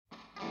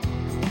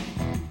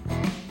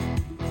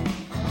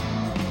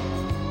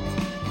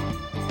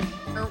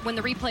when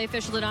the replay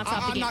official did not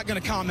stop the game? I'm not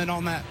going to comment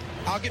on that.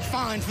 I'll get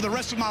fined for the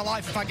rest of my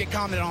life if I get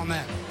commented on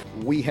that.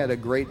 We had a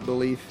great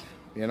belief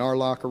in our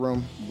locker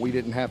room. We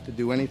didn't have to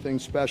do anything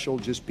special,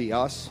 just be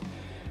us.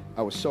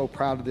 I was so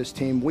proud of this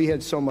team. We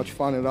had so much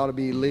fun, it ought to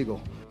be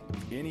illegal.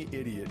 Any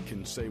idiot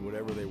can say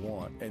whatever they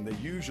want, and they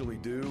usually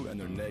do, and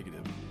they're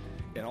negative.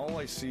 And all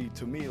I see,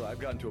 to me, I've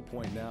gotten to a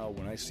point now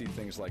when I see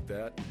things like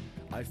that,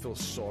 I feel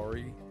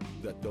sorry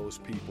that those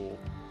people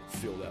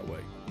feel that way,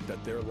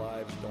 that their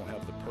lives don't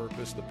have the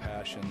purpose, the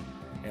passion,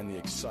 and the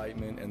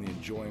excitement and the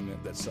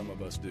enjoyment that some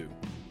of us do.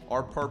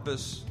 Our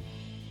purpose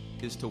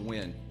is to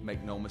win,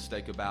 make no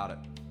mistake about it,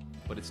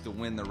 but it's to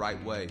win the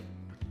right way.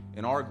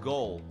 And our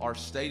goal, our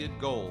stated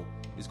goal,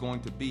 is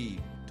going to be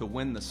to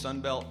win the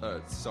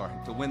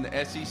to win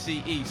the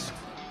SEC East.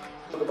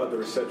 Talk about the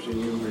reception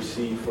you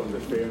received from the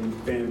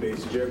fan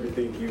base. Did you ever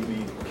think you'd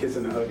be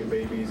kissing and hugging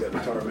babies at the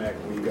tarmac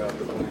when you got off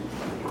the plane?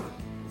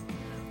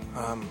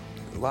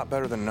 A lot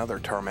better than another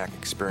tarmac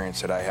experience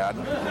that I had.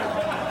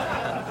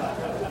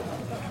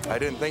 I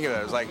didn't think of it.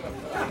 It was like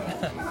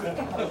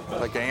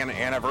an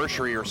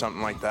anniversary or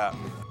something like that.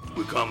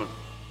 We're coming,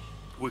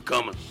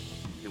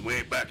 and we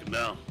ain't backing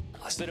down.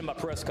 I said in my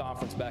press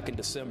conference back in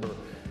December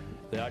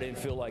that I didn't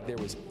feel like there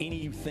was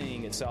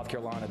anything in South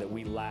Carolina that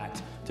we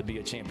lacked to be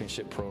a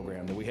championship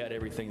program, that we had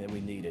everything that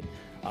we needed.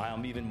 I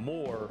am even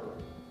more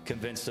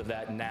convinced of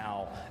that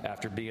now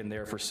after being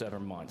there for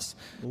 7 months.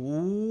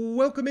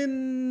 Welcome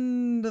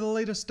in to the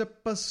latest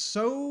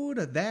episode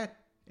of that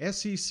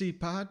SEC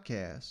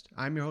podcast.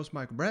 I'm your host,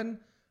 Michael Bratton.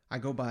 I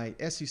go by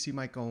SEC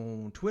Mike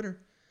on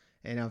Twitter,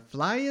 and I'm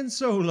flying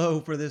solo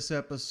for this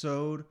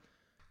episode.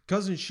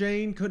 Cousin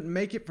Shane couldn't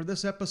make it for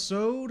this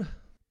episode,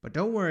 but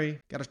don't worry,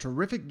 got a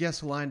terrific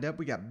guest lined up.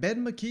 We got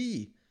Ben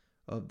McKee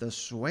of the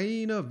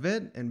Swain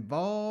event and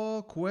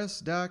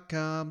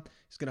Volquest.com.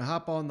 He's going to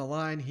hop on the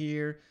line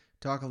here,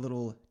 talk a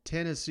little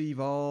Tennessee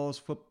Vols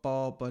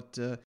football, but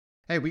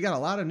hey, we got a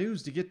lot of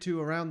news to get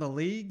to around the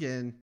league,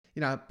 and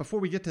before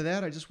we get to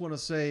that, I just want to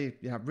say,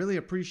 I really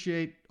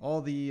appreciate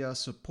all the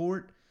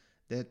support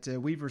that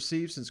we've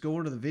received since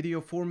going to the video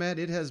format.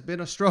 It has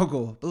been a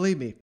struggle, believe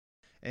me.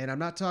 And I'm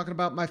not talking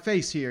about my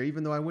face here,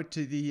 even though I went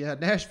to the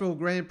Nashville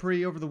Grand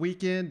Prix over the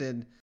weekend,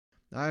 and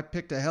I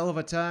picked a hell of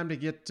a time to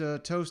get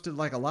toasted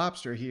like a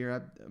lobster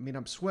here. I mean,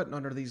 I'm sweating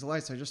under these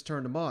lights. I just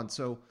turned them on.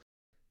 So,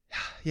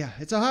 yeah,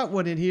 it's a hot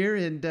one in here,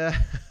 and the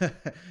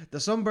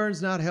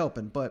sunburn's not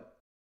helping. But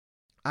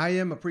I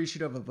am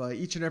appreciative of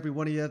each and every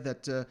one of you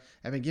that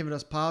have been giving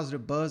us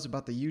positive buzz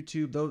about the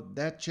YouTube. Though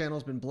that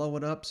channel's been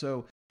blowing up.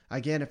 So,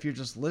 again, if you're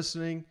just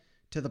listening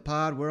to the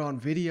pod, we're on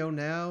video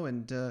now,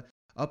 and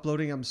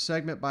uploading them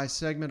segment by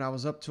segment. I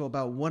was up till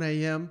about 1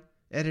 a.m.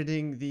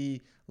 editing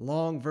the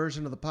long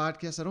version of the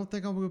podcast. I don't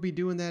think I'm going to be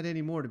doing that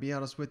anymore, to be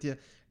honest with you.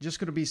 Just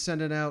going to be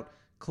sending out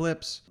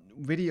clips,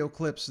 video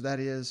clips,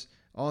 that is,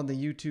 on the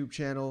YouTube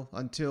channel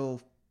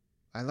until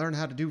I learn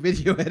how to do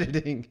video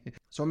editing.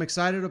 So I'm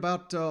excited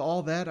about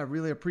all that. I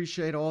really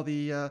appreciate all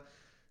the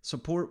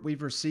support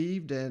we've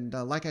received. And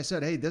like I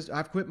said, hey,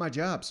 I've quit my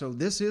job. So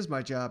this is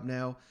my job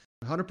now.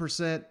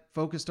 100%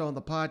 focused on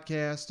the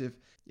podcast.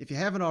 If you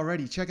haven't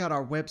already, check out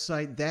our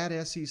website,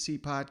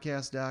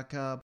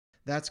 thatsecpodcast.com.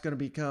 That's going to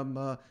become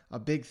a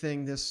big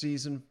thing this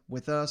season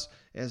with us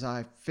as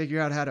I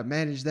figure out how to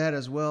manage that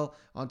as well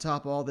on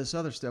top of all this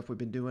other stuff we've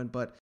been doing.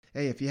 But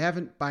hey, if you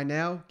haven't by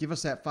now, give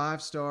us that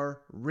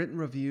 5-star written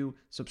review.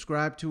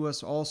 Subscribe to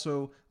us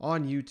also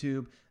on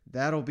YouTube.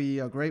 That'll be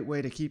a great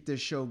way to keep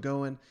this show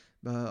going.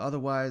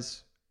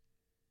 Otherwise,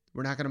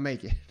 we're not going to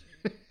make it.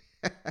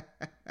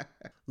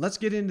 Let's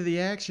get into the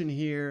action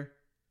here.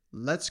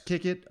 Let's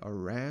kick it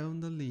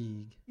around the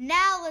league.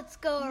 Now let's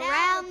go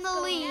around the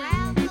league.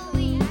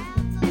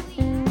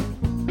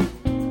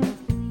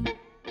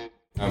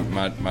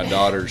 My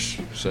daughters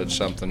said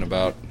something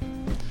about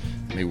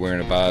me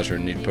wearing a visor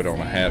and need to put on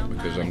a hat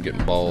because I'm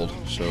getting bald.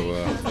 So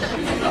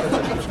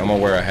I'm going to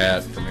wear a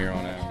hat from here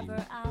on out.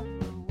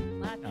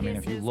 I mean,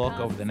 if you look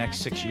over the next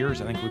 6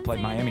 years, I think we played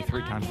Miami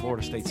 3 times,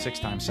 Florida State 6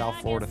 times, South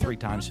Florida 3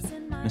 times,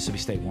 Mississippi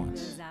State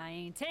once.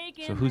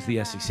 So who's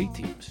the SEC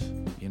teams?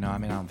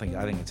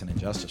 I think it's an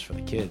injustice for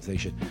the kids. We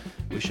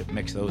should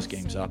mix those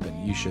games up,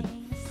 and you should,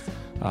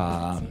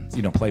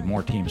 play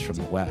more teams from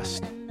the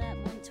West.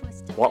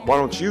 Why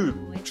don't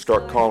you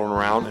start calling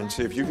around and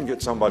see if you can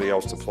get somebody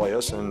else to play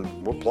us,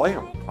 and we'll play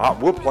them.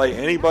 We'll play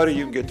anybody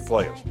you can get to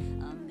play us.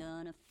 In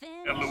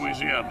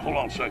Louisiana, hold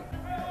on a second.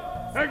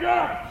 Hey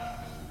guys!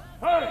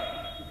 Hey!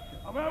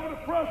 I'm having a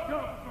press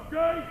conference,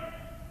 okay?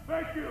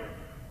 Thank you.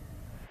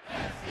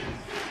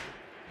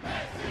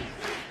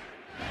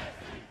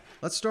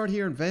 Let's start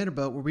here in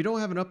Vanderbilt, where we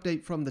don't have an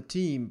update from the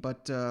team,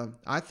 but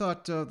I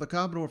thought the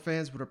Commodore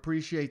fans would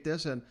appreciate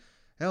this, and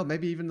hell,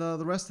 maybe even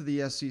the rest of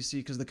the SEC,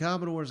 because the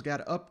Commodores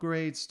got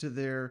upgrades to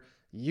their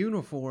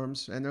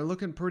uniforms, and they're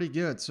looking pretty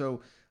good.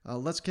 So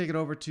let's kick it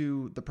over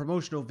to the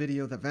promotional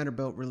video that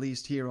Vanderbilt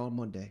released here on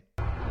Monday.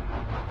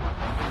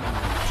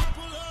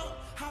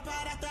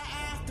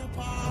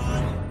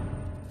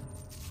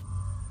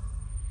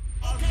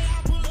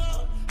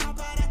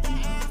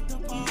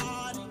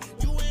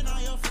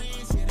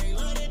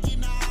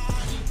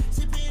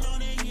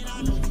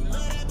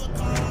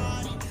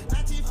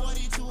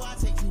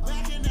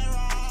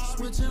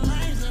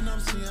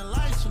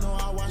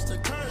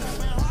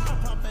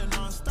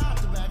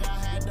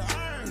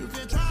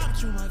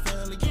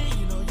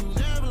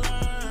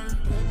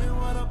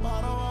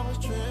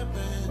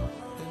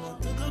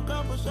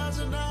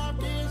 Bouncing off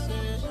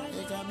kisses,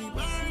 they got me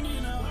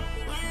burning up,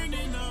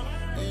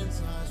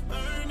 inside's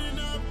burning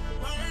up.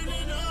 Okay,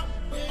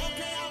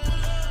 I pull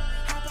up,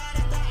 hop out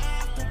at the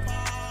after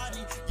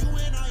party. You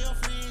and all your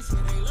friends,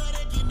 yeah, they love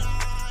that get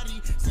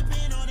naughty.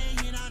 Sipping on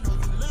that hit, I know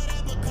you love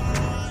that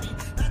Bacardi.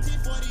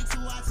 1942,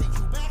 I take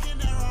you back in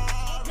that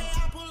Rari. Okay,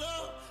 I pull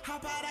up,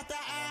 hop out at the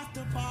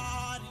after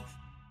party.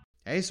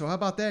 Hey, so how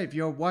about that? If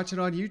you're watching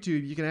on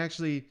YouTube, you can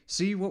actually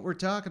see what we're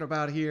talking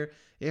about here.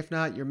 If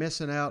not, you're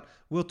missing out.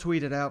 We'll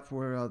tweet it out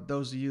for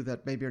those of you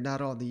that maybe are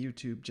not on the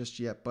YouTube just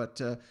yet. But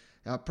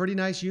pretty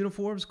nice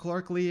uniforms,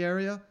 Clark Lee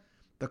area.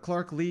 The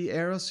Clark Lee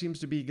era seems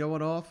to be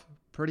going off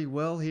pretty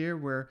well here,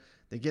 where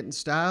they're getting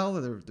style.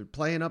 They're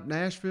playing up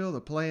Nashville.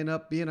 They're playing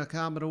up being a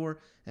Commodore.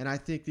 And I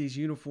think these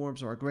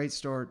uniforms are a great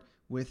start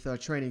with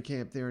training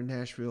camp there in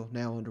Nashville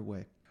now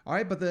underway. All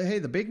right, but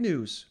the big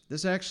news.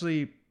 This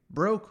actually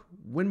broke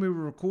when we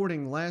were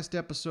recording last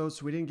episode,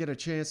 so we didn't get a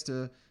chance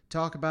to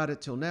talk about it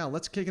till now.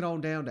 Let's kick it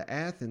on down to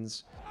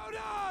Athens. Oh,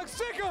 dog,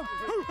 sick 'em!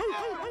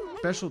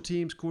 Special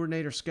teams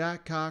coordinator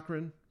Scott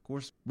Cochran, of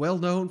course, well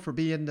known for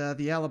being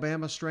the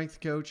Alabama strength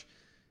coach.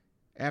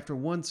 After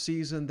one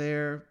season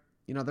there,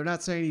 they're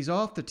not saying he's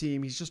off the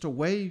team. He's just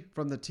away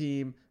from the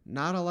team.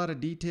 Not a lot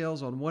of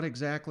details on what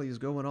exactly is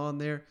going on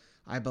there.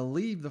 I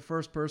believe the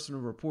first person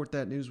to report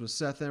that news was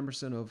Seth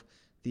Emerson of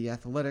The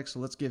Athletic, so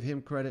let's give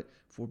him credit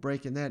for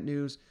breaking that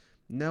news.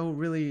 No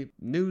really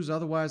news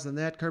otherwise than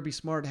that. Kirby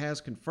Smart has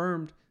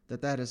confirmed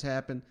that has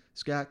happened.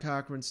 Scott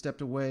Cochran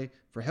stepped away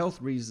for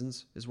health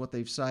reasons is what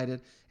they've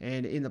cited.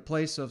 And in the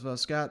place of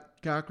Scott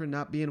Cochran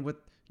not being with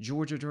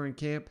Georgia during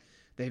camp,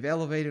 they've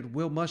elevated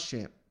Will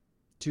Muschamp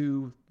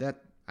to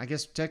that, I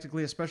guess,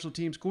 technically a special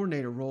teams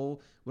coordinator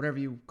role, whatever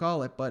you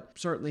call it. But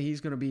certainly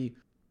he's going to be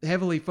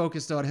heavily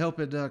focused on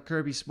helping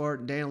Kirby Smart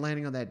and Dan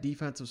Lanning on that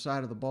defensive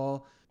side of the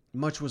ball.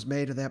 Much was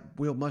made of that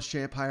Will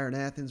Muschamp hire in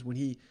Athens when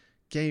he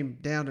came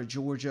down to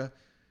Georgia.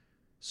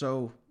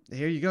 So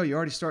here you go. You're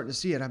already starting to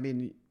see it. I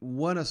mean,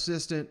 one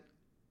assistant,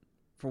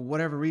 for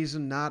whatever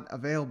reason, not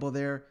available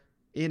there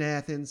in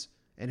Athens.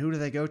 And who do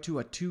they go to?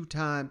 A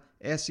two-time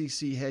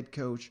SEC head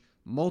coach,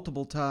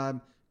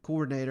 multiple-time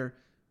coordinator,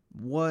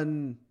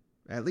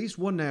 at least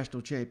one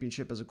national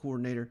championship as a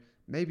coordinator,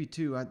 maybe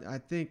two. I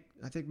think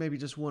maybe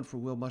just one for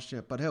Will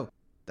Muschamp. But hell,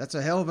 that's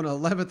a hell of an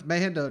 11th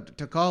man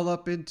to call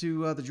up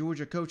into the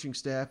Georgia coaching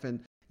staff.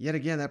 And yet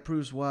again, that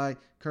proves why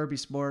Kirby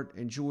Smart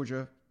and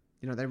Georgia,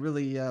 they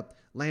really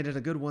landed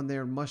a good one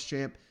there in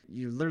Muschamp.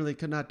 You literally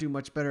could not do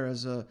much better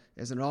as an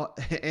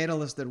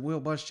analyst than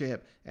Will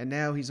Muschamp. And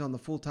now he's on the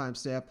full-time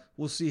staff.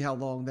 We'll see how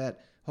long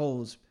that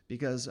holds,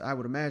 because I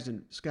would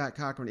imagine Scott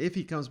Cochran, if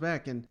he comes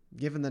back, and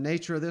given the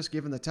nature of this,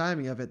 given the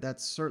timing of it, that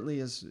certainly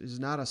is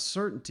not a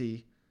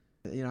certainty.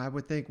 I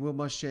would think Will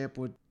Muschamp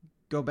would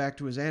go back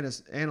to his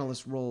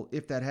analyst role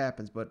if that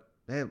happens. But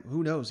hey,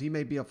 who knows? He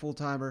may be a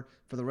full-timer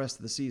for the rest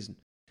of the season.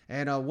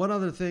 And one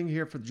other thing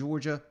here for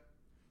Georgia,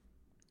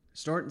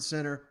 starting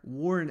center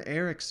Warren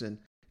Erickson,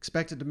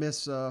 expected to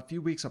miss a few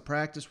weeks of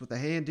practice with a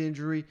hand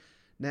injury.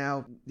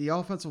 Now, the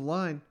offensive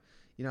line,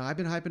 I've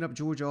been hyping up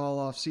Georgia all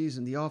off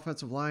season. The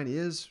offensive line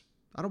is,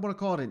 I don't want to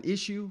call it an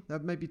issue.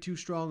 That may be too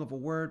strong of a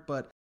word,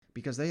 but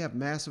because they have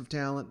massive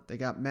talent. They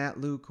got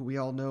Matt Luke, who we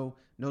all know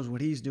knows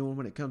what he's doing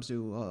when it comes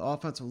to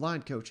offensive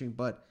line coaching,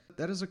 but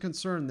that is a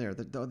concern there,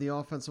 the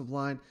offensive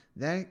line.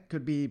 That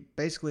could be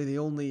basically the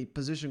only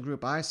position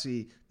group I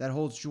see that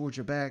holds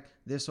Georgia back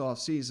this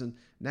offseason.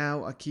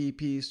 Now a key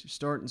piece,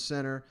 starting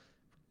center,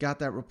 got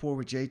that rapport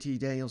with JT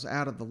Daniels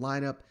out of the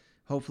lineup.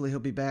 Hopefully he'll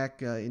be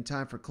back in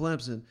time for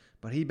Clemson,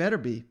 but he better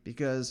be,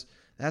 because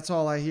that's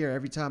all I hear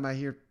every time I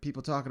hear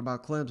people talking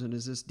about Clemson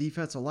is this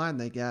defensive line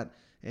they got.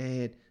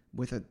 And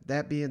with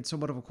that being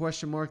somewhat of a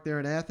question mark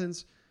there in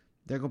Athens,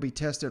 they're going to be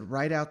tested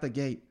right out the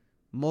gate.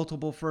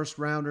 Multiple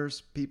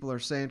first-rounders. People are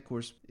saying, of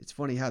course, it's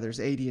funny how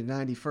there's 80 and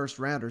 90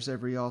 first-rounders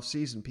every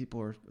offseason.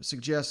 People are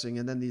suggesting,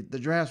 and then the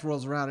draft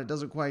rolls around. It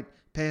doesn't quite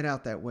pan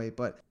out that way.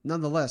 But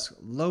nonetheless,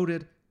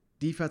 loaded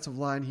defensive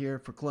line here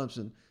for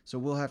Clemson. So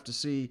we'll have to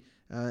see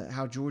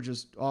how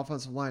Georgia's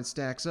offensive line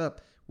stacks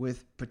up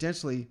with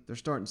potentially their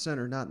starting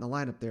center not in the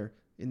lineup there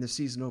in the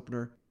season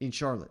opener in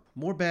Charlotte.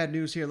 More bad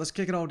news here. Let's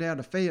kick it on down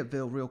to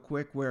Fayetteville real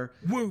quick, where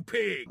Woo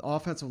Pig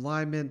offensive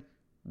lineman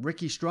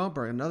Ricky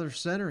Stromberg, another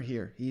center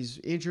here. He's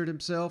injured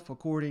himself,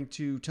 according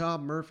to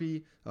Tom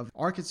Murphy of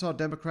Arkansas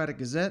Democratic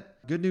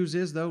Gazette. Good news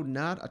is, though,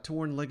 not a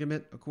torn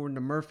ligament, according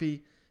to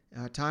Murphy.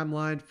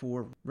 Timeline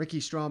for Ricky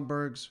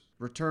Stromberg's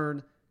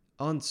return,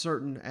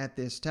 uncertain at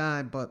this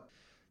time. But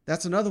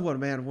that's another one,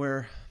 man,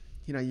 where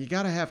you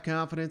got to have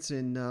confidence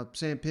in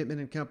Sam Pittman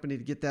and company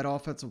to get that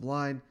offensive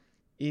line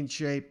in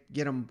shape,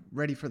 get them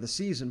ready for the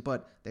season.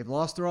 But they've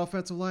lost their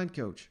offensive line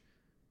coach.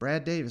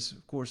 Brad Davis,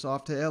 of course,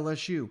 off to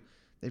LSU.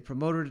 They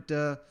promoted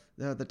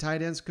the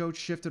tight ends coach,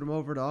 shifted him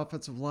over to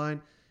offensive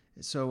line.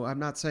 So I'm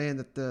not saying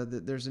that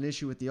there's an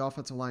issue with the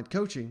offensive line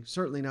coaching.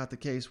 Certainly not the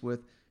case with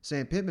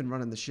Sam Pittman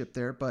running the ship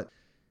there. But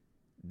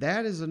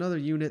that is another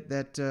unit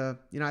that,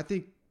 I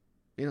think,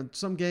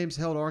 some games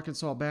held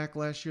Arkansas back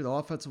last year. The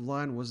offensive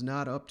line was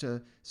not up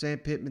to Sam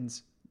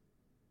Pittman's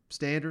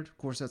standard. Of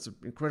course, that's an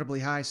incredibly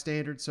high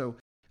standard, so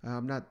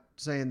I'm not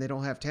saying they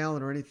don't have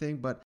talent or anything,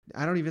 but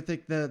I don't even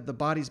think the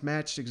bodies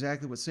matched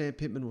exactly what Sam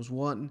Pittman was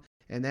wanting,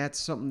 and that's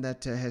something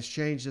that has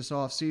changed this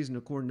offseason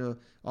according to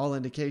all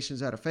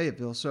indications out of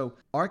Fayetteville. So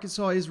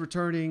Arkansas is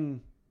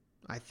returning,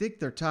 I think,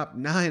 their top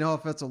 9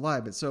 offensive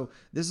linemen. So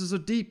this is a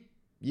deep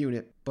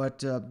unit,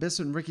 but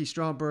missing Ricky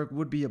Stromberg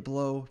would be a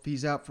blow if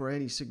he's out for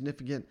any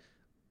significant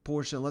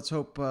portion. Let's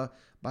hope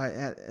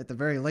at the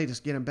very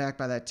latest get him back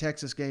by that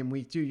Texas game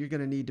week 2. You're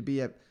going to need to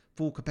be at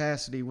full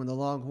capacity when the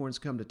Longhorns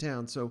come to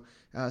town. So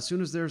as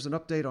soon as there's an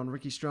update on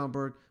Ricky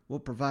Stromberg, we'll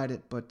provide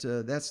it, but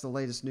that's the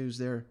latest news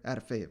there out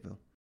of Fayetteville.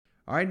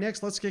 All right,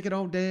 next let's kick it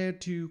on down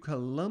to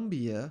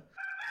Columbia,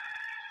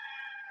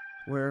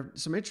 where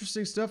some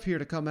interesting stuff here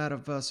to come out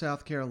of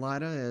South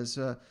Carolina as,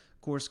 of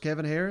course,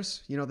 Kevin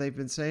Harris, they've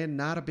been saying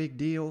not a big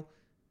deal,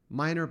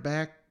 minor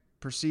back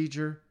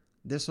procedure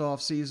this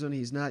offseason.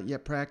 He's not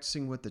yet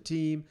practicing with the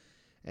team.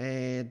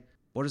 And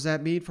what does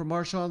that mean for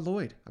MarShawn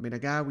Lloyd? I mean, a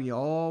guy we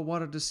all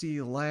wanted to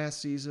see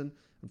last season.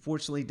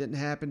 Unfortunately, didn't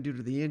happen due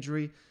to the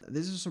injury.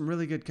 These are some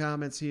really good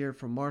comments here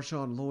from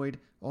MarShawn Lloyd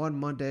on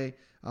Monday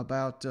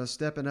about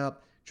stepping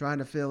up, trying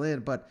to fill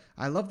in. But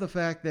I love the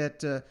fact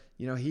that,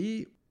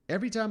 he,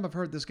 every time I've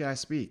heard this guy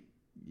speak,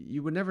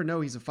 you would never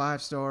know he's a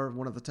 5-star,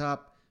 one of the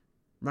top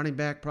running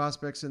back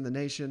prospects in the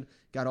nation,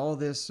 got all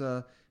this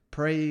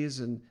praise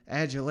and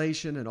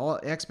adulation and all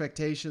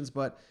expectations,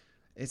 but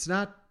it's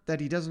not that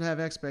he doesn't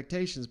have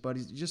expectations, but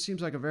he just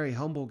seems like a very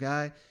humble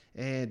guy.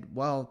 And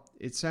while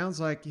it sounds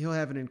like he'll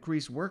have an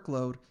increased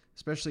workload,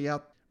 especially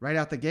right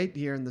out the gate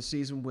here in the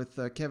season with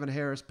Kevin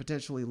Harris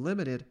potentially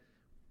limited,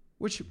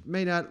 which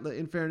may not,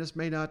 in fairness,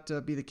 may not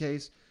be the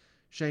case.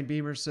 Shane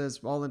Beamer says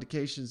all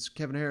indications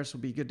Kevin Harris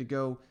will be good to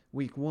go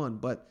week 1.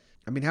 But,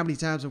 I mean, how many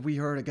times have we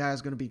heard a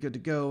guy's going to be good to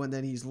go and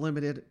then he's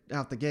limited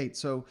out the gate?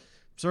 So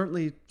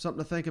certainly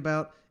something to think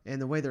about. And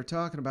the way they're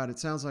talking about it,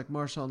 sounds like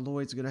MarShawn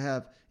Lloyd's going to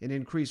have an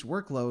increased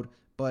workload.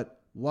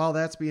 But while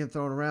that's being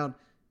thrown around,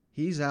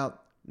 he's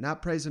out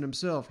not praising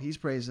himself. He's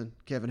praising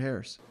Kevin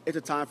Harris. It's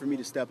a time for me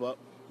to step up.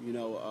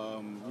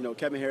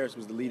 Kevin Harris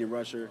was the leading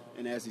rusher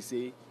in the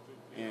SEC,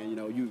 and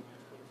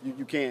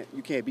you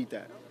can't beat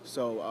that.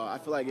 So I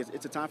feel like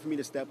it's a time for me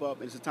to step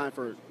up. It's a time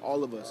for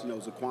all of us.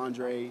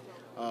 Zaquandre,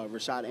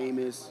 Rashad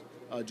Amos,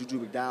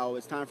 Juju McDowell.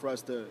 It's time for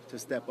us to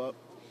step up.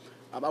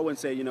 I wouldn't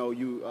say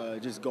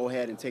just go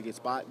ahead and take his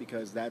spot,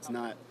 because that's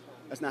not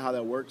how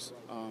that works.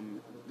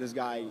 This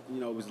guy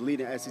was the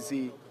leading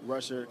SEC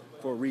rusher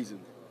for a reason.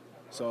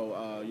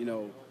 So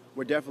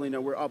we're definitely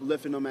we're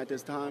uplifting him at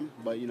this time,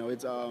 but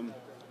it's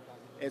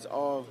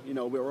all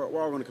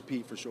we're all going to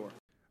compete for sure.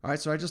 All right,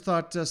 so I just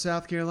thought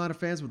South Carolina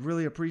fans would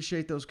really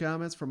appreciate those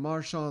comments from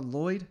MarShawn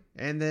Lloyd.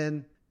 And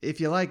then if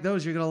you like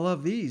those, you're going to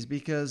love these,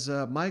 because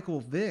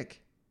Michael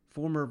Vick,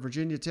 former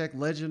Virginia Tech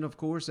legend, of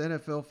course,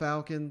 NFL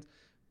Falcon,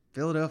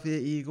 Philadelphia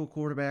Eagle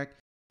quarterback,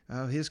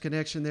 his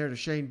connection there to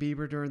Shane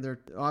Beamer during their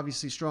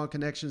obviously strong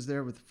connections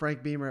there with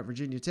Frank Beamer at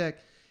Virginia Tech.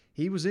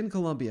 He was in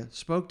Columbia,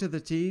 spoke to the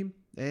team,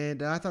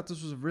 and I thought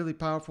this was a really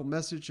powerful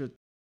message.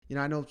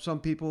 I know some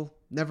people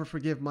never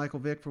forgive Michael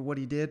Vick for what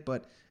he did,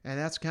 and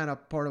that's kind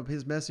of part of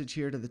his message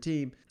here to the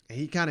team. And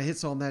he kind of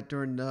hits on that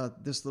during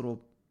this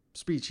little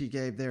speech he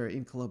gave there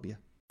in Columbia.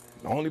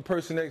 The only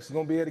person that's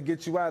going to be able to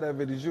get you out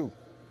of it is you.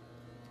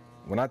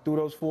 When I threw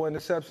those 4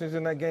 interceptions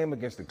in that game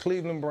against the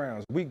Cleveland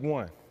Browns, week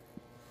 1,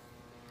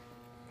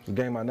 it's a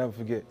game I'll never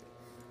forget.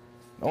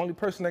 The only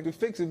person that could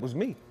fix it was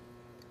me.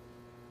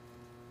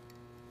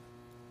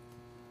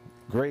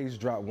 Grades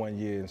dropped 1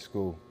 year in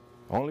school.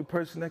 The only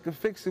person that could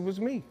fix it was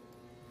me.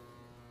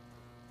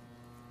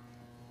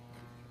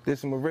 Did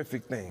some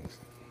horrific things.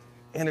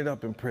 Ended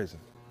up in prison.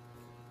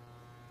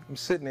 I'm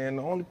sitting there, and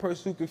the only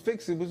person who could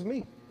fix it was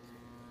me.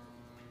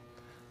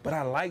 But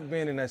I like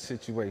being in that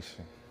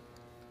situation.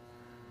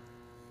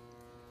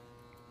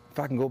 If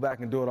I can go back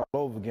and do it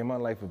all over again, my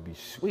life would be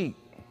sweet.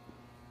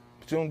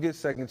 But you don't get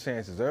second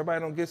chances. Everybody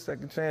don't get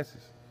second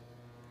chances.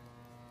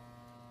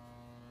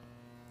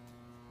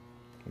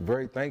 I'm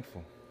very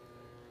thankful.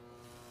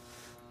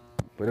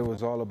 But it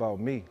was all about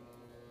me.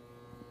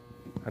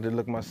 I had to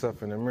look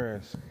myself in the mirror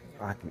and say,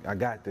 I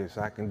got this,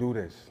 I can do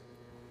this.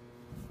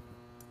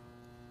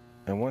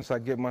 And once I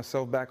get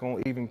myself back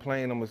on even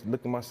plane, I'm gonna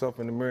look at myself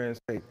in the mirror and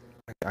say,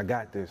 I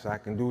got this, I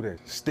can do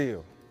this,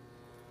 still.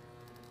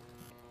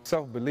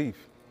 Self-belief,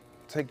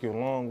 take you a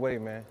long way,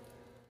 man.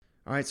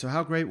 All right, so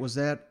how great was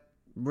that?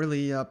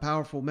 Really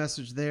powerful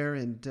message there.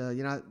 And,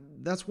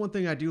 that's one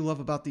thing I do love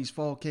about these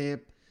fall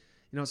camp.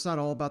 It's not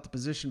all about the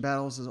position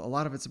battles. A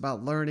lot of it's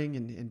about learning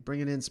and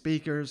bringing in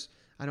speakers.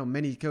 I know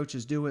many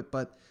coaches do it,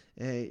 but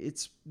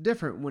it's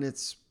different when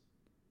it's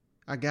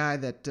a guy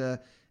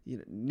that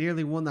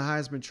nearly won the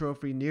Heisman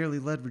Trophy, nearly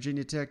led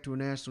Virginia Tech to a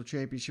national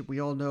championship. We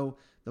all know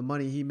the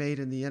money he made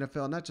in the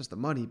NFL, not just the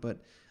money, but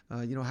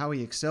how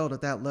he excelled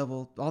at that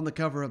level on the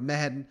cover of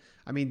Madden.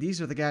 I mean,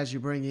 these are the guys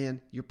you bring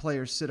in. Your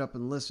players sit up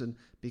and listen,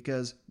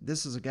 because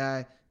this is a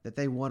guy that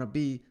they want to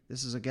be.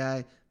 This is a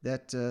guy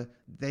that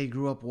they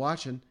grew up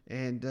watching.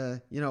 And,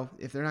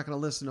 if they're not going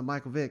to listen to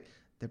Michael Vick,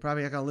 they're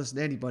probably not going to listen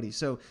to anybody.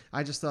 So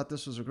I just thought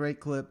this was a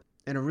great clip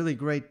and a really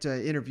great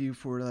interview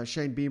for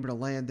Shane Beamer to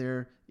land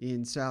there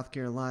in South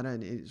Carolina.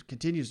 And it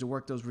continues to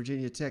work those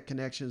Virginia Tech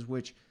connections,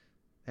 which,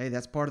 hey,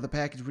 that's part of the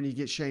package when you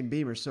get Shane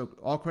Beamer. So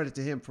all credit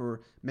to him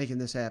for making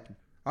this happen.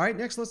 All right,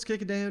 next let's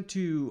kick it down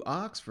to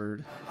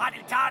Oxford.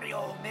 Hotty-toddy,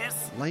 Ole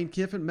Miss. Lane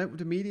Kiffin met with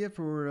the media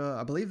for,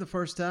 I believe, the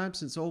first time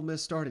since Ole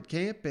Miss started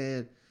camp.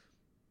 And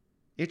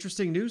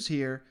interesting news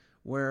here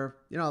where,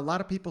 a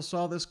lot of people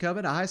saw this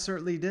coming. I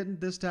certainly didn't.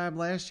 This time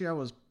last year, I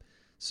was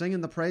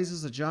singing the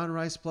praises of John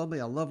Rhys Plumlee.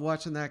 I love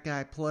watching that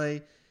guy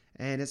play.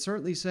 And it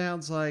certainly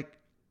sounds like,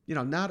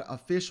 not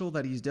official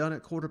that he's done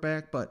at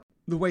quarterback, but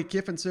the way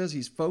Kiffin says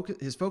his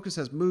focus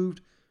has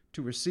moved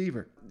to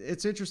receiver.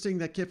 It's interesting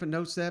that Kiffin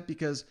notes that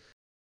because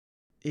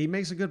he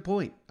makes a good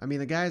point. I mean,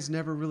 the guy's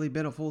never really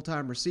been a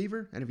full-time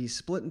receiver, and if he's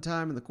splitting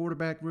time in the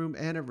quarterback room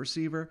and a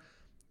receiver,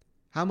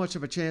 how much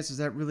of a chance does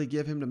that really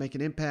give him to make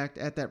an impact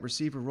at that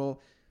receiver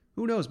role?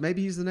 Who knows?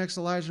 Maybe he's the next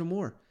Elijah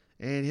Moore,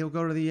 and he'll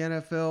go to the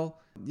NFL,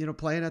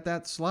 playing at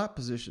that slot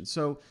position.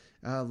 So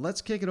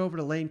let's kick it over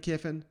to Lane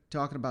Kiffin,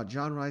 talking about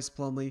John Rhys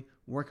Plumlee,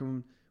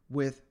 working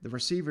with the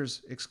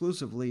receivers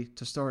exclusively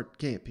to start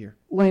camp here.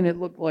 Lane, it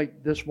looked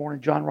like this morning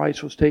John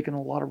Rhys was taking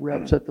a lot of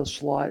reps at the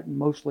slot,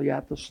 mostly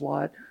at the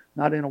slot,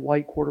 not in a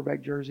white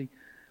quarterback jersey.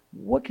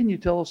 What can you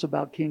tell us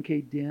about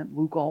Kincaid Dent,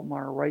 Luke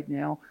Altmaier right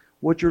now,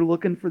 what you're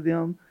looking for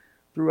them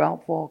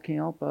throughout fall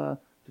camp to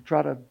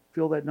try to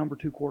fill that number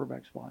 2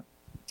 quarterback spot?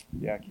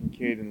 Yeah,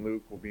 Kincaid and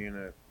Luke will be in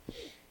a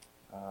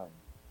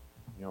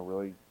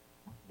really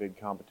big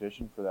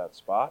competition for that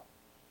spot.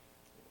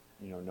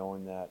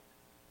 Knowing that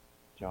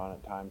John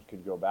at times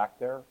could go back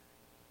there,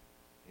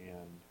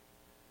 and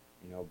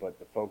but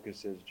the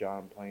focus is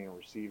John playing a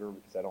receiver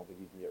because I don't think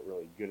he can get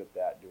really good at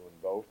that doing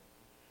both,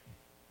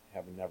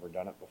 having never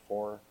done it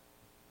before.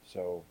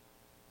 So,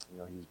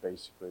 he's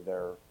basically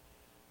there,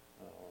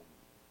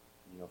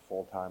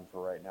 full-time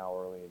for right now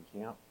early in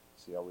camp,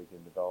 see how we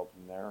can develop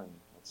him there, and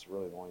that's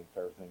really the only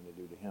fair thing to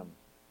do to him.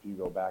 If you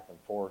go back and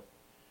forth,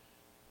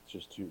 it's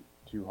just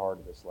too hard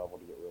at this level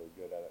to get really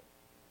good at it.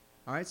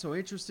 All right, so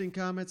interesting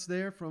comments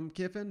there from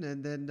Kiffin.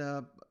 And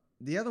then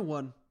the other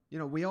one,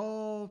 we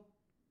all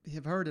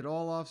have heard it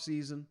all off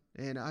season,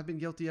 and I've been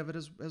guilty of it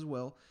as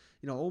well.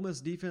 Ole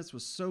Miss defense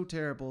was so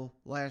terrible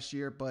last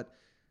year, but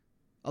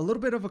a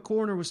little bit of a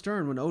corner was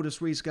turned when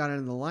Otis Rhys got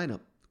into the lineup.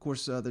 Of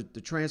course,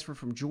 the transfer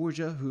from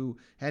Georgia, who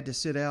had to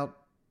sit out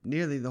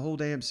nearly the whole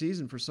damn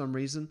season for some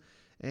reason.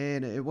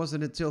 And it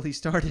wasn't until he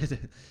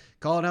started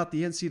calling out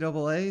the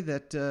NCAA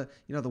that,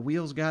 the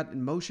wheels got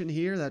in motion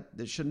here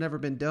that should have never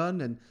been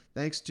done. And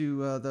thanks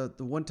to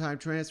the one-time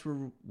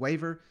transfer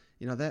waiver,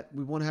 that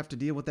we won't have to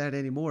deal with that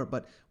anymore.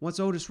 But once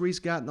Otis Rhys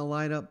got in the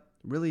lineup,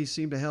 really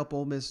seemed to help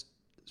Ole Miss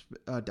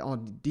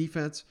on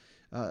defense,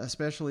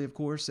 especially, of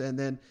course. And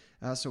then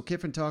so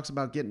Kiffin talks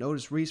about getting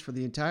Otis Rhys for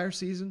the entire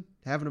season,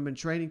 having him in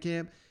training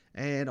camp,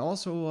 and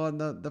also on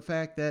the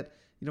fact that,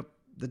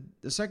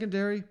 the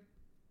secondary –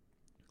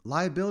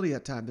 liability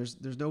at times.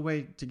 There's no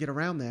way to get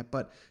around that,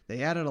 but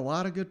they added a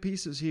lot of good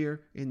pieces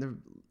here in the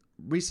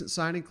recent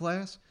signing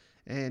class,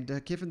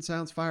 and Kiffin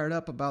sounds fired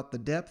up about the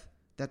depth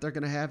that they're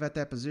going to have at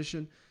that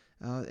position.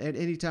 And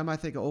anytime I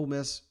think of Ole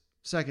Miss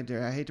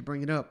secondary, I hate to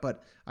bring it up,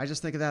 but I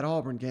just think of that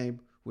Auburn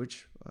game,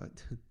 which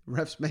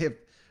refs may have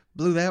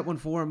blew that one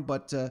for them,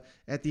 but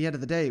at the end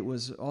of the day, it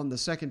was on the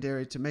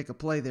secondary to make a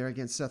play there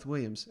against Seth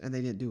Williams, and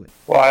they didn't do it.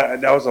 Well,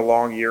 that was a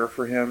long year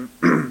for him.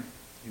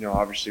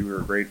 Obviously we were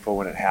grateful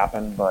when it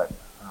happened, but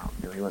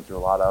he went through a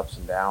lot of ups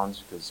and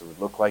downs because it would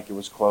look like it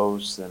was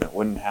close, then it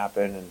wouldn't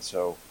happen, and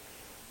so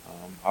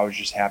I was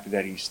just happy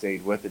that he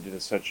stayed with it, did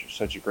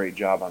such a great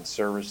job on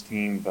service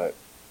team, but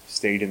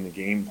stayed in the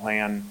game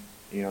plan,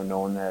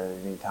 knowing that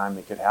at any time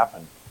it could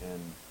happen.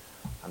 And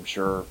I'm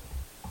sure,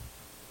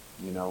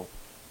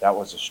 that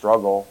was a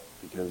struggle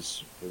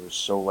because it was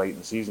so late in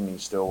the season he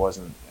still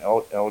wasn't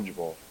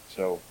eligible.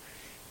 So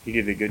he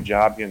did a good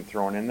job getting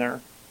thrown in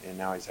there. And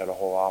now he's had a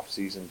whole off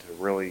season to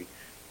really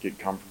get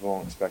comfortable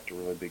and expect a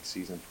really big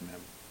season from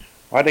him.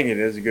 Well, I think it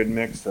is a good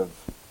mix of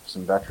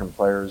some veteran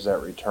players that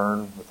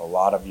return with a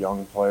lot of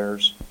young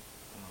players.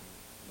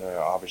 They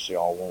obviously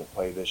all won't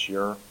play this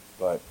year,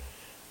 but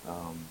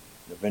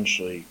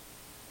eventually,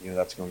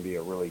 that's going to be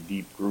a really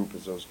deep group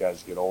as those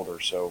guys get older.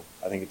 So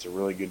I think it's a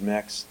really good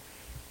mix.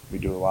 We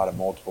do a lot of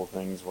multiple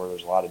things where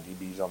there's a lot of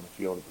DBs on the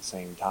field at the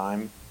same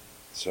time.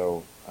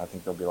 So I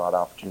think there'll be a lot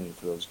of opportunity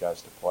for those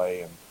guys to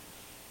play and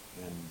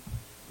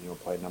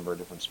play a number of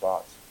different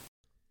spots.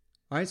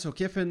 All right, so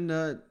Kiffin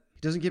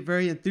doesn't get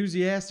very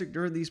enthusiastic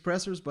during these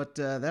pressers, but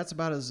that's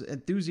about as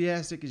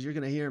enthusiastic as you're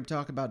going to hear him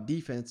talk about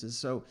defenses.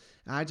 So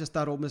I just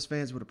thought Ole Miss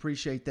fans would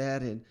appreciate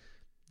that, and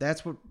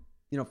that's what,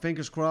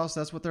 fingers crossed,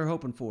 that's what they're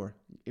hoping for.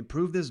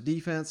 Improve this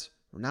defense.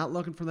 We're not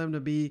looking for them to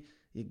be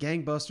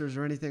gangbusters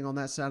or anything on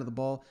that side of the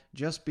ball.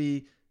 Just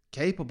be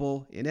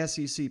capable in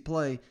SEC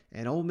play,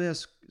 and Ole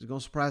Miss is going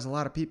to surprise a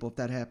lot of people if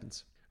that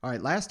happens. All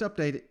right, last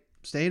update.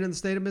 Staying in the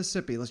state of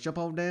Mississippi, let's jump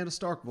on down to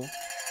Starkville,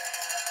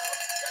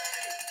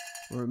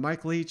 where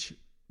Mike Leach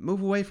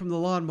move away from the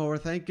lawnmower,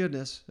 thank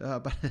goodness.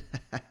 But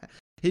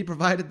He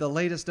provided the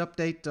latest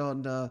update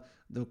on the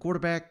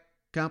quarterback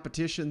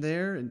competition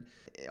there, and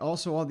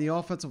also on the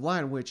offensive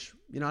line, which,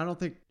 I don't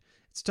think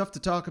it's tough to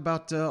talk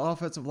about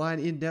offensive line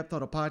in depth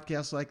on a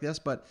podcast like this,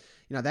 but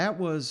that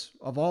was,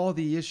 of all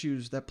the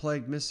issues that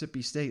plagued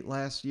Mississippi State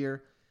last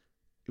year,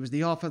 it was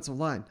the offensive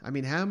line. I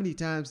mean, how many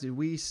times did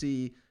we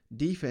see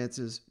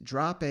defenses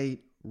drop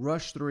 8,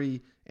 rush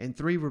 3, and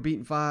 3 were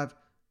beaten 5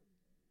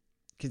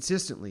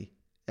 consistently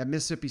at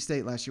Mississippi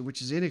State last year,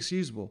 which is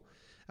inexcusable,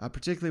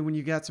 particularly when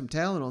you got some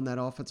talent on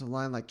that offensive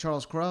line like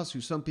Charles Cross,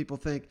 who some people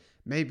think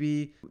may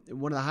be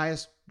one of the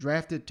highest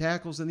drafted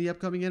tackles in the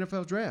upcoming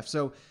NFL draft.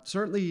 So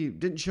certainly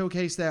didn't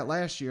showcase that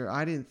last year,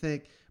 I didn't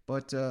think.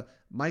 But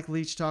Mike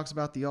Leach talks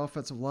about the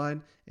offensive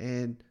line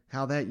and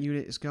how that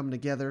unit is coming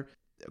together.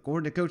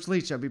 According to Coach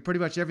Leach, pretty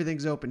much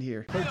everything's open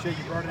here. Coach, you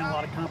brought in a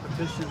lot of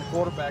competition in the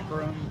quarterback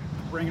room,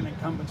 bringing an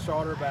incumbent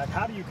starter back.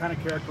 How do you kind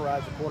of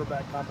characterize the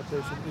quarterback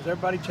competition? Is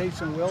everybody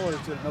chasing Will, or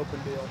is it an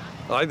open deal?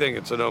 I think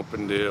it's an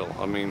open deal.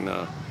 I mean,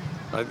 I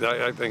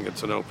think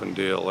it's an open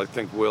deal. I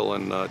think Will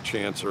and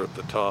Chance are at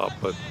the top,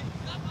 but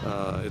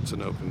it's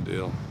an open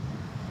deal.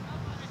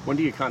 When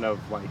do you kind of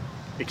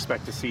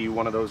expect to see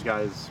one of those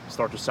guys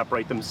start to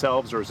separate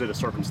themselves, or is it a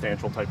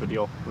circumstantial type of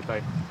deal with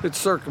that? It's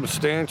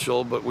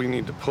circumstantial, but we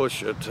need to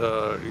push it. We've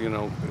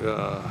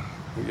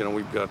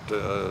got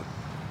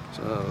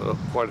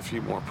quite a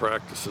few more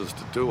practices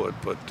to do it,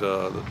 but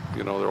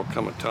there'll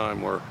come a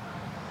time where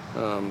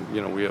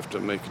we have to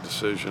make a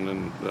decision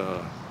and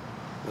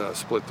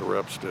split the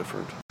reps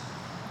different.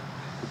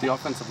 With the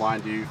offensive line,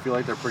 do you feel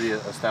like they're pretty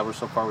established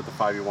so far with the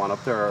 5 you want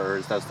up there, or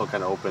is that still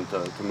kind of open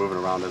to moving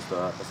around as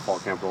fall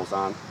camp rolls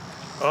on?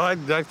 I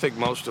think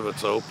most of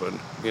it's open.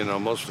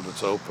 Most of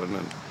it's open,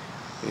 and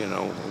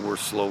we're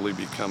slowly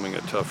becoming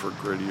a tougher,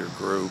 grittier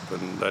group,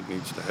 and that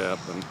needs to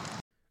happen.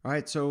 All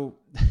right, so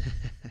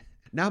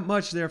not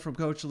much there from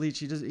Coach Leach.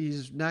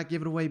 He's not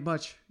giving away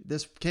much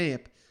this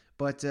camp,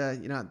 but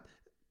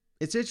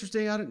it's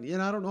interesting. I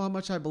don't know how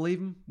much I believe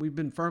him. We've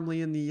been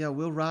firmly in the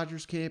Will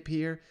Rogers camp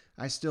here.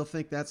 I still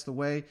think that's the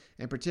way,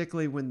 and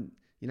particularly when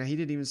he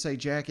didn't even say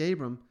Jack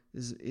Abram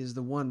is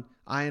the one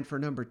eyeing for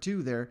number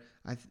 2 there.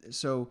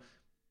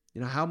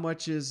 How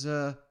much is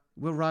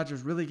Will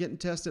Rogers really getting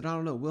tested? I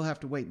don't know. We'll have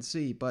to wait and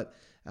see. But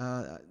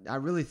I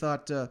really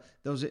thought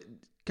those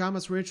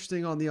comments were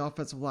interesting on the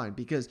offensive line,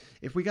 because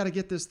if we got to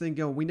get this thing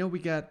going, we know we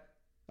got,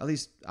 at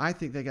least I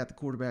think they got the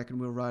quarterback in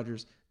Will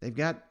Rogers. They've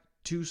got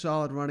 2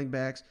 solid running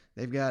backs.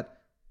 They've got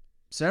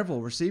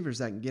several receivers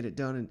that can get it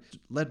done, and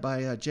led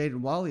by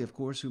Jaden Walley, of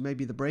course, who may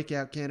be the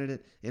breakout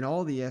candidate in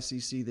all the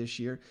SEC this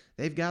year.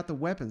 They've got the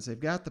weapons. They've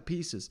got the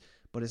pieces.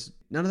 But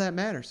none of that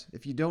matters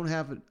if you don't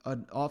have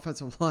an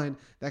offensive line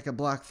that can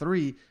block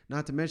 3,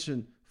 not to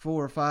mention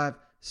 4 or 5,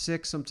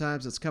 6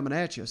 sometimes that's coming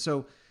at you.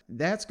 So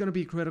that's going to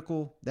be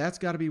critical. That's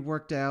got to be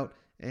worked out.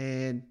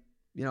 And,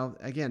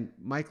 again,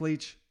 Mike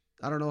Leach,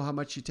 I don't know how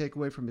much you take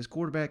away from his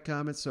quarterback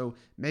comments, so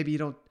maybe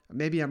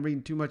I'm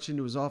reading too much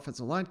into his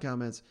offensive line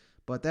comments,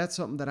 but that's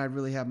something that I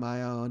really have my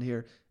eye on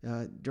here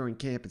during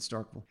camp at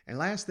Starkville. And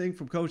last thing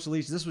from Coach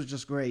Leach, this was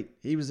just great.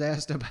 He was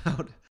asked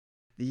about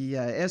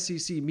the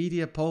SEC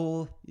media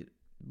poll.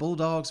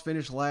 Bulldogs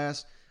finished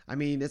last. I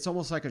mean, it's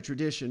almost like a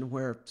tradition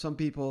where some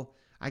people,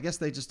 I guess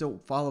they just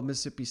don't follow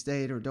Mississippi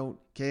State or don't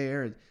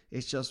care.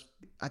 It's just,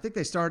 I think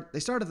they start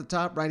at the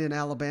top right in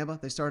Alabama.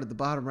 They start at the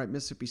bottom right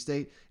Mississippi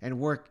State and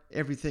work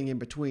everything in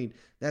between.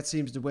 That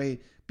seems to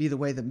be the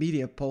way the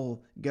media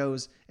poll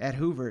goes at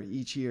Hoover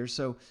each year.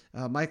 So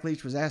Mike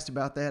Leach was asked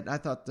about that. I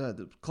thought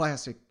the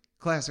classic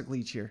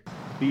Leach here.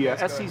 The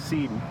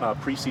SEC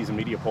preseason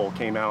media poll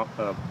came out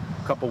a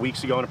couple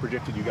weeks ago and it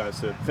predicted you guys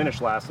to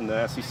finish last in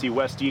the SEC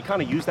West. Do you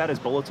kind of use that as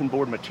bulletin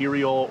board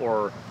material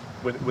or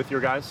with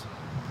your guys?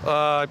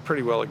 I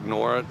pretty well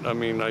ignore it. I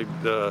mean, I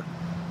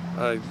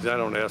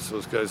don't ask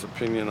those guys'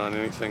 opinion on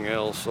anything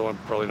else, so I'm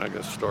probably not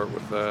going to start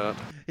with that.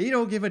 He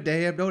don't give a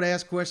damn. Don't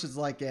ask questions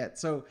like that.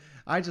 So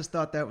I just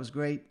thought that was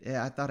great.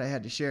 Yeah, I thought I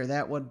had to share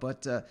that one.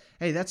 But,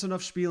 hey, that's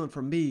enough spieling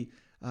from me.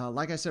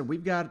 Like I said,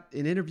 we've got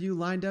an interview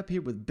lined up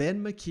here with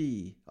Ben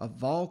McKee of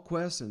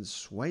Volquest and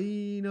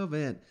Swain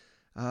event.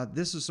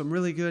 This is some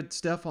really good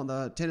stuff on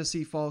the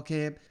Tennessee fall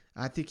camp.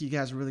 I think you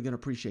guys are really going to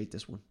appreciate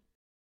this one.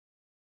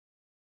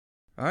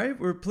 All right,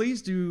 we're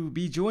pleased to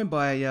be joined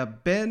by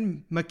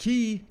Ben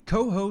McKee,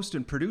 co-host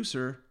and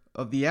producer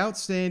of the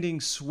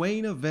outstanding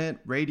Swain event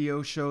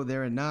radio show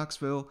there in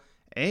Knoxville,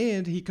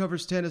 and he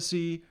covers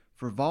Tennessee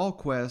for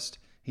Volquest.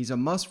 He's a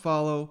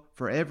must-follow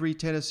for every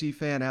Tennessee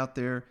fan out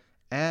there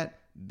at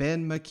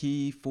Ben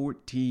McKee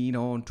 14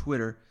 on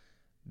Twitter.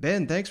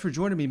 Ben, thanks for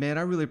joining me, man.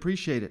 I really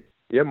appreciate it.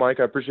 Yeah, Mike,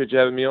 I appreciate you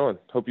having me on.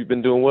 Hope you've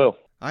been doing well.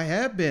 I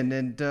have been,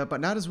 and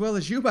but not as well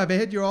as you, my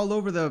man. You're all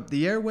over the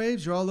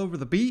airwaves. You're all over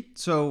the beat.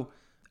 So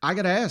I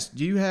got to ask,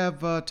 do you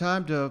have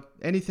time to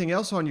anything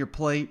else on your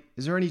plate?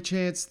 Is there any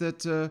chance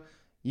that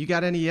you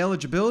got any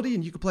eligibility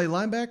and you could play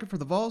linebacker for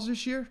the Vols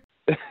this year?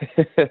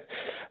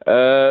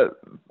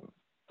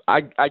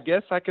 I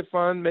guess I could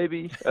find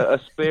maybe a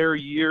spare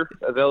year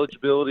of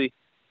eligibility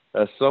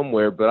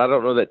somewhere, but I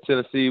don't know that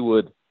Tennessee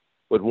would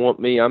would want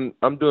me. I'm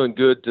doing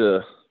good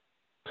to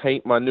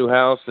paint my new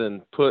house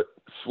and put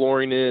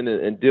flooring in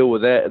and deal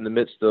with that in the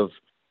midst of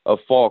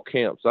fall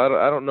camp. So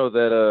I don't know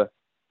that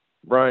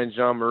Brian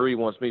Jean-Marie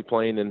wants me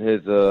playing in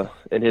his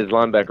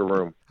linebacker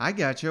room. I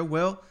got you.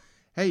 Well,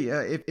 hey,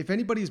 if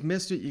anybody's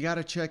missed it, you got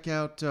to check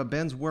out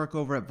Ben's work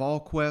over at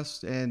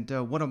Volquest.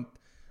 And one of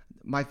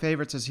my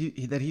favorites is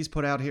that he's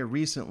put out here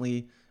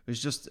recently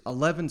was just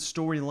 11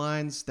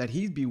 storylines that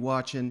he'd be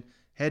watching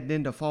heading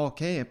into fall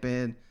camp.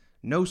 And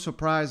no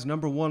surprise,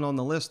 number one on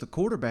the list, the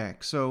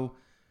quarterback. So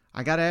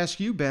I got to ask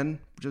you, Ben,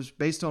 just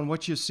based on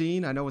what you've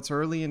seen, I know it's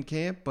early in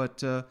camp,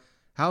 but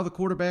how are the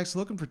quarterbacks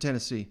looking for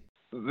Tennessee?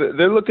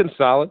 They're looking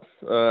solid.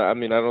 I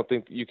don't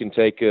think you can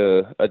take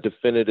a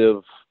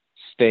definitive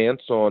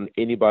stance on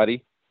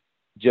anybody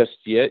just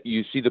yet.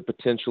 You see the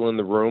potential in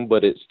the room,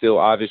 but it still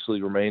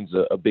obviously remains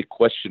a big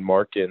question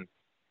mark and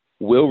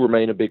will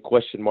remain a big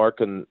question mark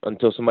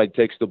until somebody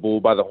takes the bull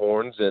by the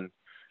horns and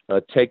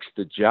takes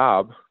the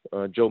job.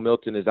 Joe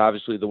Milton is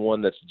obviously the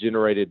one that's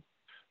generated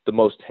the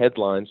most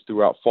headlines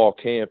throughout fall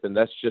camp, and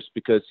that's just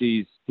because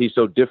he's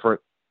so different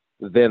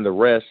than the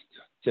rest.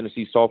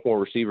 Tennessee sophomore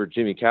receiver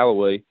Jimmy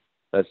Callaway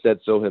said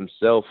so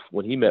himself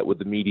when he met with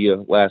the media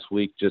last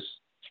week, just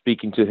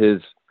speaking to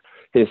his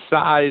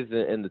size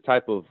and the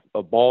type of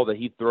ball that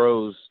he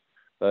throws.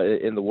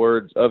 In the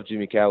words of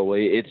Jimmy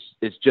Callaway,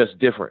 it's just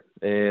different.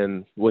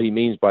 And what he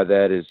means by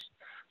that is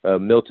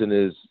Milton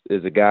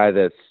is a guy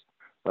that's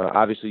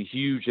obviously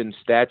huge in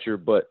stature,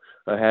 but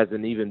has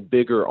an even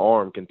bigger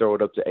arm, can throw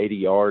it up to 80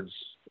 yards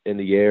in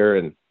the air,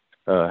 and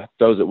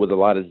throws it with a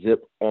lot of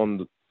zip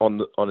on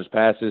his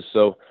passes.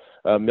 So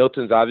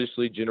Milton's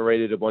obviously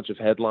generated a bunch of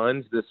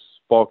headlines this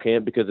fall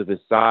camp because of his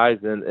size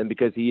and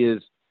because he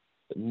is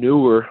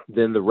newer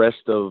than the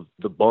rest of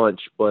the bunch.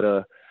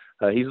 But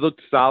he's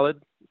looked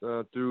solid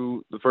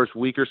through the first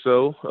week or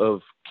so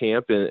of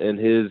camp, and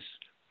his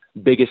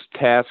biggest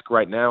task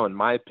right now, in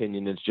my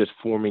opinion, is just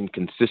forming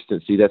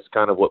consistency. That's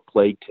kind of what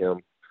plagued him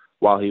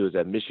while he was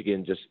at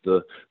Michigan, just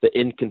the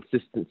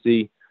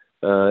inconsistency,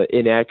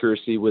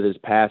 inaccuracy with his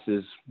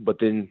passes. But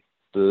then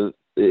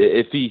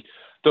if he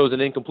throws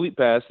an incomplete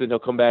pass, then he'll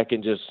come back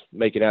and just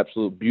make an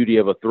absolute beauty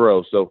of a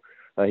throw. So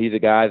he's a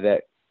guy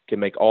that can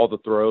make all the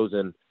throws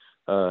and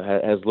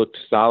has looked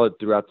solid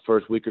throughout the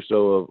first week or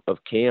so of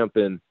camp.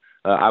 And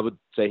I would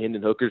say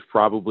Hendon Hooker's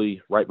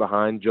probably right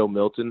behind Joe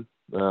Milton.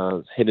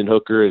 Hendon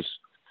Hooker is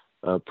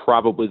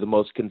probably the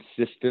most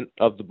consistent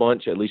of the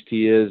bunch. At least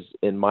he is,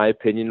 in my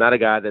opinion. Not a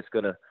guy that's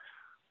going to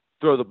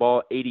throw the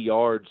ball 80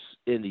 yards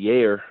in the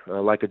air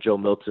like a Joe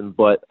Milton,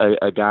 but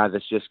a guy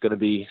that's just going to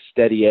be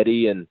steady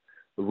Eddie and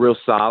real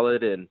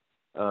solid and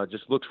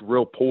just looks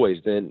real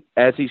poised, and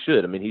as he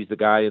should. I mean, he's the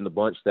guy in the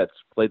bunch that's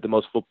played the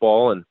most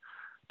football and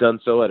done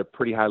so at a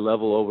pretty high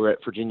level over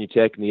at Virginia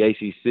Tech in the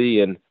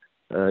ACC. And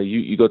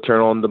you go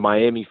turn on the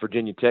Miami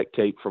Virginia Tech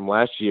tape from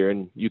last year,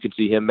 and you can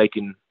see him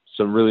making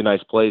some really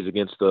nice plays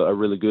against a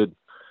really good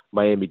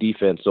Miami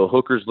defense. So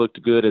Hooker's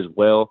looked good as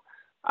well.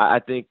 I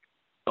think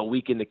a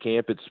week into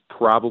camp, it's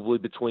probably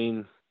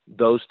between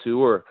those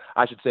two, or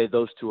I should say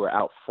those two are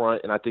out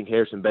front, and I think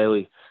Harrison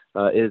Bailey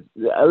is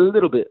a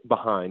little bit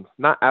behind.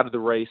 Not out of the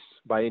race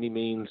by any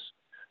means,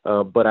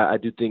 but I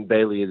do think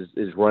Bailey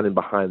is running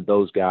behind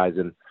those guys,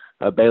 and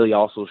Bailey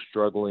also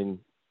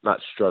not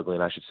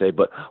struggling, I should say,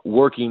 but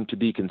working to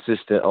be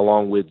consistent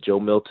along with Joe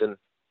Milton.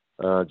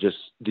 Just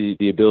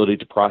the ability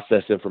to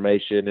process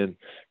information and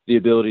the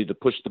ability to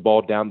push the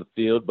ball down the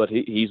field, but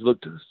he's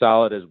looked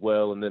solid as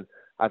well. And then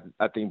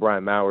I think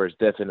Brian Maurer is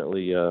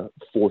definitely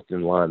fourth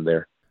in line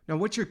there. Now,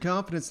 what's your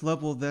confidence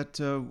level that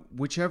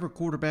whichever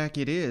quarterback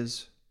it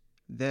is,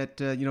 that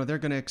they're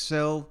going to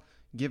excel,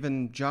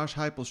 given Josh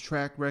Heupel's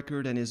track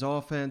record and his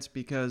offense?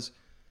 Because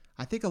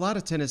I think a lot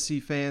of Tennessee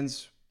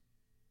fans,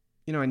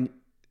 and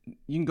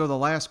you can go the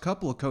last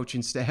couple of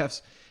coaching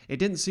staffs, it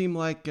didn't seem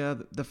like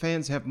the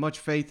fans have much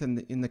faith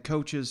in the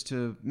coaches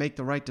to make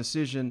the right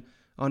decision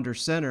under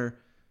center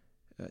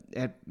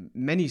at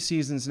many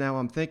seasons now,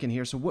 I'm thinking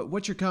here. So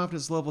what's your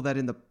confidence level that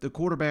in the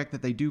quarterback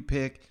that they do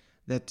pick,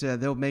 that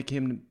they'll make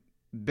him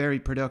very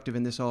productive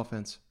in this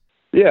offense?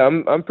 Yeah,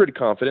 I'm pretty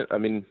confident. I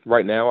mean,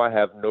 right now I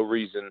have no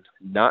reason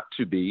not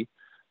to be.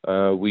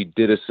 We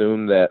did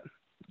assume that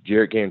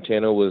Jarrett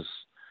Garantano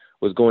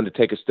was going to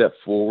take a step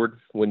forward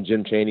when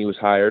Jim Chaney was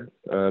hired,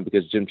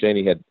 because Jim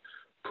Chaney had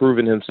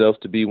proven himself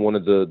to be one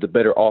of the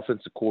better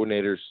offensive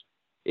coordinators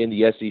in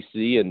the SEC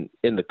and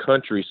in the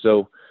country.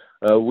 So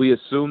we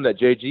assumed that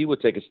JG would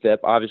take a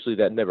step. Obviously,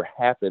 that never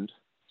happened.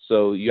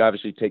 So you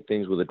obviously take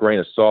things with a grain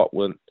of salt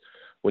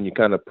when you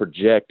kind of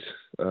project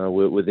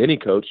with any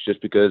coach,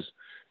 just because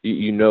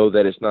you know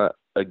that it's not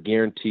a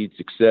guaranteed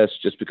success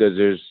just because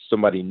there's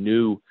somebody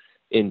new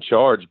in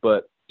charge.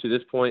 But to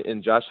this point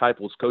in Josh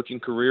Heupel's coaching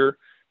career,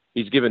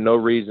 he's given no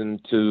reason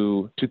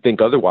to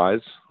think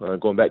otherwise.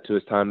 Going back to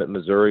his time at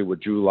Missouri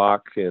with Drew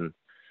Lock, and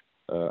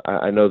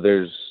I know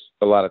there's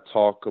a lot of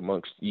talk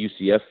amongst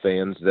UCF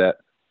fans that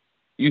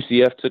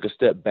UCF took a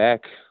step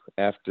back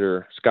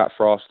after Scott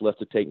Frost left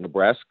to take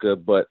Nebraska,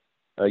 but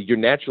you're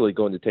naturally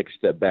going to take a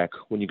step back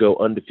when you go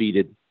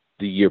undefeated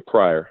the year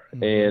prior.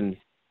 Mm-hmm. And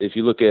if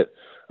you look at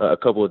a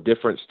couple of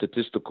different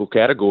statistical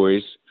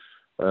categories,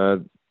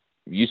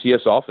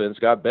 UCF's offense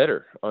got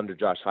better under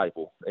Josh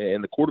Heupel,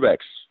 and the quarterbacks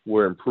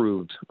were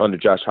improved under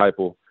Josh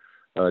Heupel,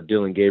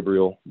 Dylan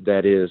Gabriel,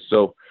 that is.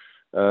 So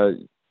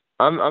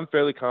I'm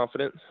fairly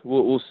confident.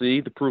 We'll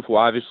see. The proof will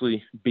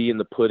obviously be in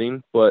the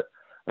pudding, but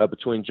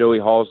between Joey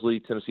Halsley,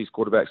 Tennessee's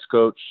quarterbacks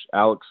coach,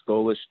 Alex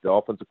Golesh, the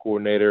offensive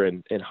coordinator,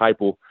 and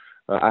Heupel,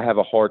 I have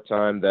a hard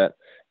time that,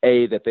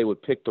 A, that they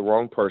would pick the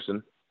wrong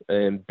person,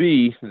 and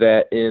B,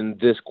 that in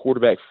this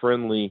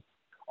quarterback-friendly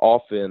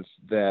offense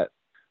that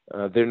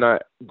they're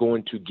not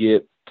going to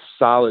get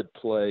solid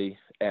play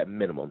at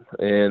minimum.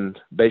 And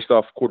based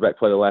off quarterback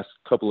play the last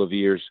couple of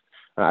years,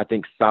 I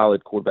think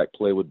solid quarterback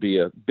play would be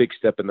a big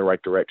step in the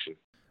right direction.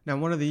 Now,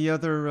 one of the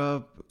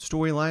other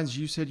storylines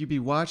you said you'd be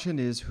watching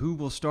is who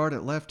will start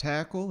at left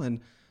tackle. And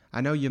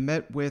I know you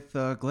met with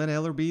Glenn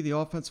Ellerby, the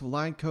offensive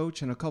line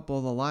coach, and a couple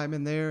of the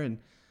linemen there. And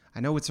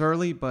I know it's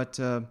early, but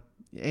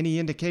any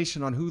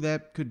indication on who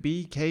that could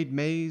be? Cade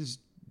Mays,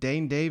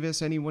 Dane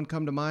Davis, anyone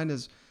come to mind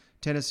as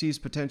Tennessee's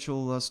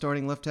potential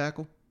starting left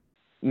tackle?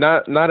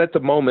 Not at the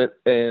moment,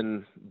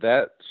 and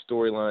that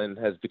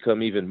storyline has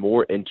become even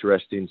more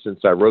interesting since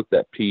I wrote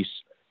that piece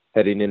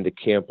heading into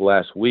camp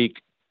last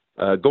week.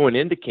 Going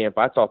into camp,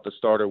 I thought the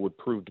starter would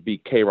prove to be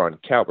Kayron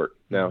Calvert.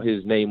 Now,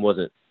 his name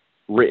wasn't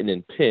written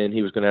in pen.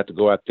 He was going to have to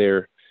go out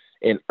there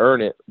and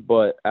earn it,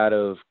 but out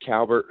of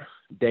Calvert,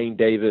 Dane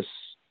Davis,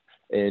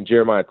 and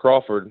Jeremiah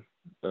Crawford,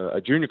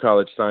 a junior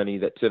college signee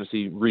that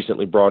Tennessee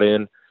recently brought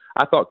in,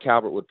 I thought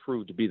Calvert would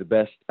prove to be the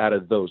best out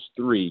of those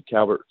three.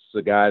 Calvert's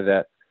a guy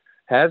that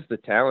has the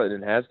talent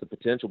and has the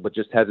potential, but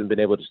just hasn't been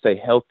able to stay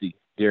healthy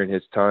during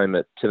his time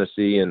at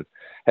Tennessee and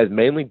has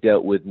mainly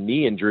dealt with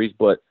knee injuries,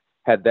 but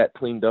had that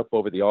cleaned up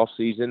over the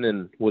offseason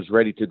and was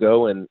ready to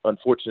go. And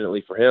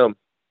unfortunately for him,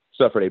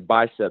 suffered a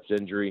biceps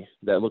injury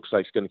that looks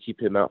like it's going to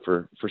keep him out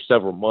for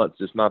several months,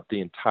 if not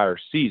the entire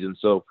season.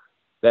 So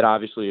that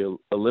obviously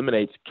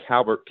eliminates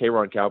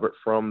Kayron Calvert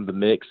from the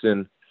mix.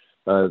 And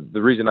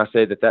the reason I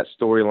say that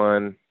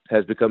storyline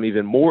has become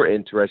even more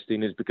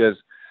interesting is because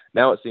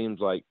now it seems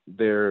like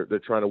they're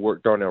trying to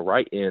work Darnell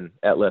Wright in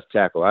at left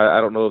tackle. I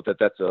don't know if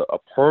that's a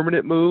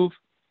permanent move,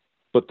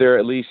 but they're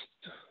at least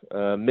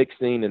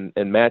mixing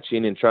and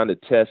matching and trying to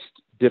test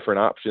different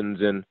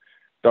options. And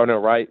Darnell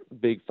Wright,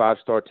 big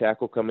five-star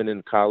tackle coming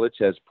in college,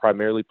 has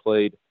primarily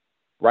played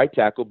right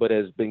tackle, but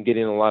has been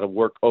getting a lot of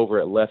work over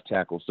at left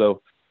tackle.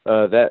 So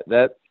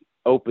that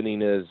opening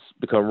has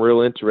become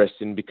real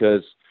interesting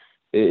because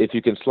if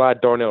you can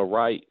slide Darnell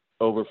Wright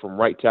over from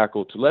right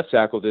tackle to left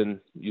tackle,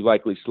 then you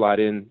likely slide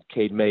in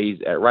Cade Mays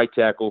at right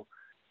tackle.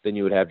 Then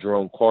you would have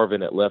Jerome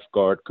Carvin at left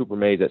guard, Cooper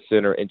Mays at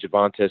center, and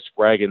Javonte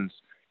Spraggins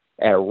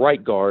at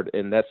right guard.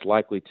 And that's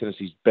likely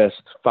Tennessee's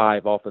best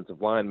five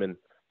offensive linemen,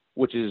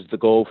 which is the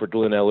goal for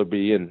Glenn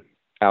Ellerby and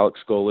Alex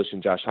Golesh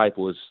and Josh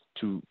Heupel, is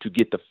to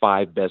get the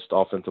five best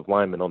offensive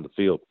linemen on the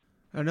field.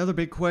 Another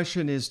big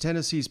question is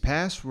Tennessee's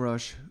pass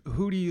rush.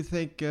 Who do you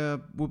think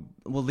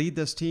will lead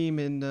this team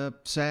in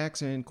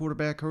sacks and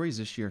quarterback hurries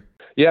this year?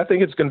 Yeah, I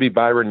think it's going to be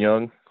Byron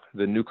Young,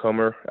 the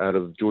newcomer out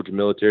of Georgia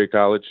Military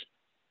College.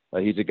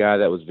 He's a guy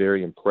that was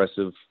very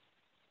impressive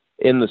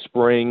in the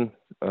spring,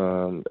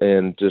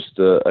 and just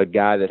a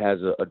guy that has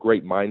a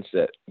great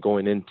mindset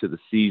going into the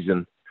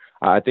season.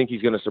 I think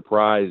he's going to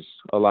surprise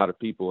a lot of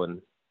people,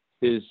 and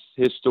his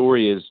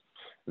story is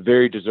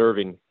very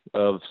deserving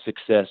of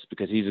success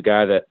because he's a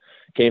guy that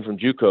came from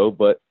JUCO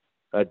but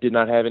did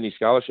not have any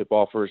scholarship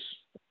offers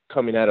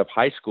coming out of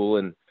high school,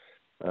 and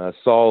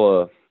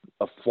saw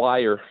a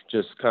flyer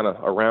just kind of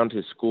around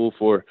his school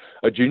for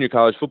a junior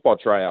college football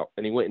tryout,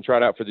 and he went and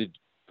tried out for the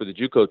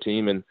JUCO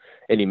team, and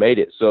he made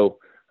it. So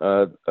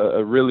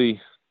a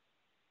really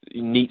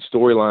neat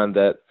storyline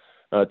that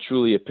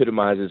truly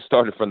epitomizes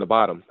started from the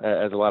bottom,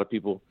 as a lot of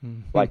people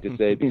like to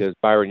say, because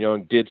Byron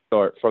Young did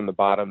start from the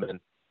bottom, and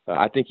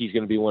I think he's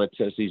going to be one of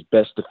Tennessee's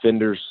best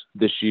defenders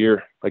this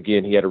year.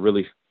 Again, he had a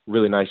really,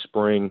 really nice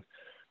spring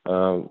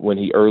when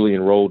he early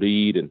enrolled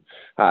Ede, and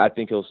I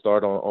think he'll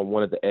start on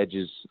one of the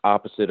edges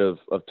opposite of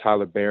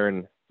Tyler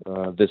Barron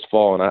this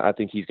fall, and I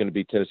think he's going to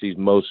be Tennessee's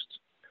most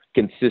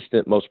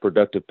consistent, most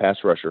productive pass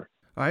rusher.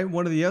 All right,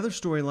 one of the other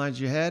storylines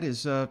you had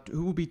is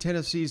who will be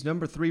Tennessee's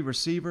number 3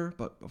 receiver,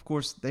 but of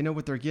course they know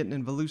what they're getting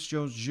in Velus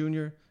Jones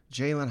Jr.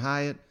 Jalen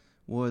Hyatt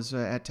was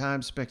at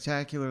times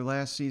spectacular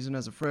last season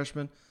as a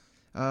freshman.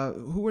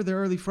 Who are the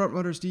early front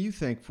runners, do you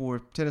think,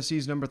 for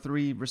Tennessee's number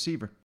 3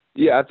 receiver?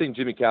 Yeah, I think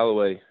Jimmy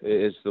Callaway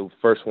is the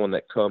first one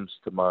that comes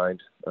to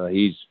mind.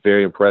 He's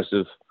very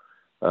impressive,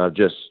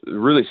 just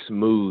really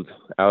smooth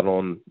out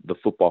on the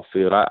football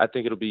field. I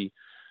think it'll be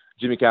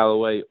Jimmy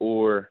Callaway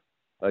or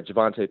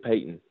Javonte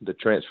Payton, the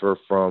transfer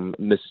from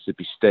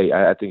Mississippi State.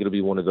 I think it'll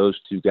be one of those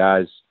two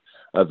guys.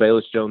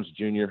 Velus Jones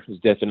Jr. is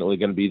definitely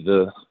going to be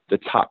the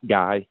top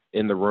guy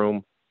in the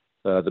room,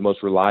 the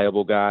most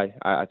reliable guy.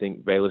 I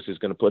think Velus is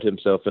going to put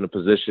himself in a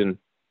position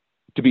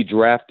to be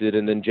drafted.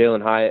 And then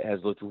Jalen Hyatt has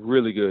looked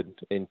really good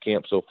in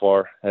camp so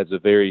far, has a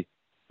very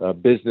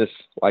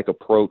business-like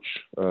approach,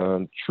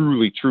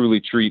 truly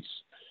treats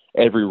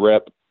every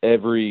rep,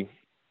 every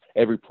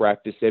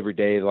practice, every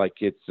day, like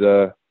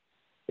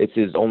it's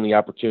his only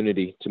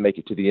opportunity to make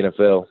it to the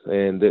NFL.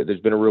 And there's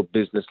been a real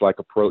business-like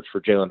approach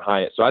for Jalen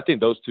Hyatt. So I think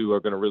those two are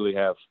going to really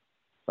have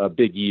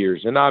big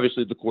years. And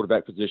obviously the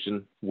quarterback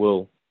position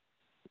will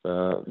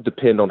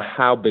depend on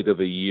how big of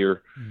a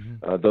year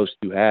those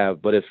two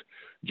have. But if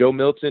Joe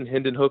Milton,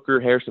 Hendon Hooker,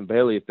 Harrison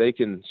Bailey, if they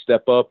can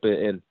step up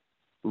and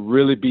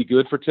really be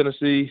good for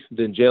Tennessee,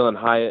 then Jalen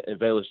Hyatt and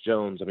Velus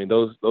Jones, I mean,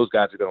 those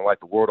guys are going to light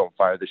the world on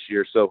fire this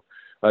year. So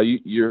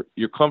you're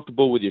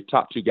comfortable with your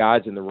top two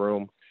guys in the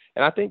room.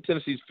 And I think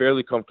Tennessee's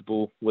fairly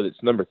comfortable with its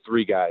number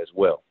 3 guy as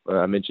well.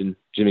 I mentioned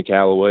Jimmy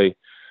Callaway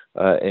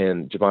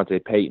and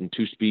Javonte Payton,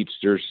 2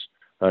 speedsters,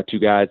 2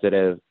 guys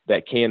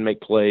that can make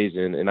plays,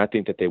 and I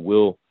think that they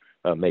will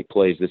make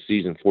plays this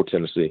season for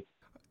Tennessee.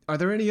 Are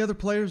there any other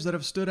players that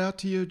have stood out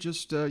to you?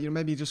 Just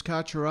maybe just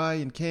caught your eye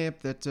in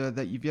camp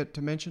that you've yet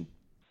to mention?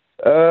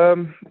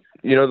 The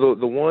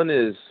one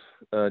is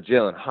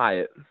Jalen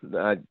Hyatt.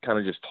 I kind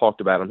of just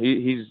talked about him.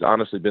 He's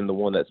honestly been the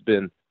one that's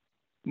been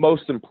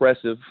most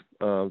impressive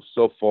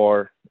so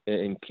far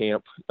in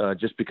camp,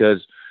 just because,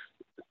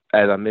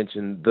 as I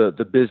mentioned,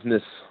 the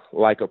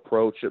business-like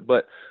approach.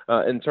 But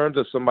in terms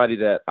of somebody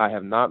that I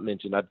have not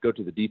mentioned, I'd go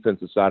to the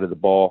defensive side of the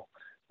ball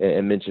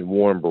and mention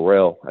Warren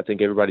Burrell. I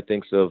think everybody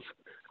thinks of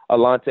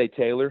Alontae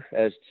Taylor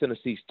as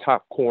Tennessee's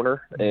top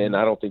corner, and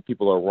I don't think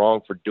people are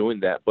wrong for doing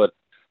that. But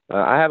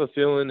I have a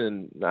feeling,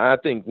 and I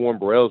think Warren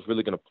Burrell is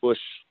really going to push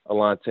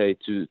Alontae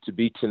to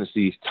be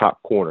Tennessee's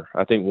top corner.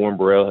 I think Warren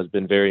Burrell has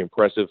been very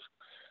impressive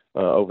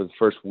over the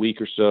first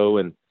week or so,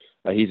 and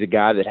he's a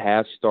guy that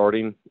has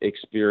starting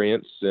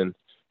experience and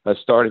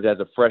started as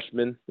a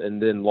freshman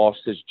and then lost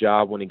his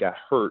job when he got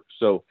hurt.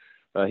 So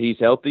he's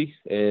healthy,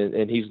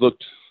 and he's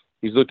looked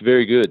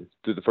very good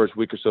through the first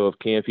week or so of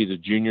camp. He's a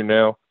junior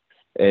now,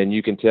 and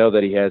you can tell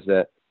that he has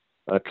that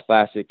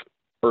classic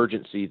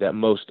urgency that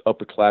most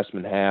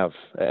upperclassmen have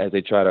as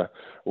they try to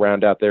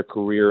round out their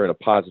career in a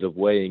positive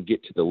way and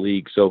get to the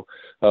league. So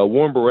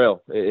Warren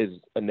Burrell is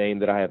a name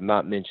that I have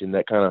not mentioned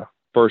that kind of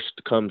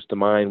first comes to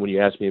mind when you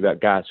ask me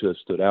about guys who have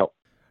stood out.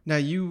 Now,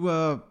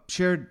 you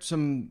shared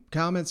some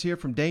comments here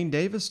from Dane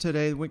Davis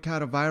today that went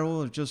kind of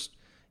viral of just,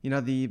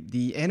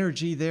 the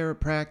energy there at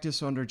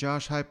practice under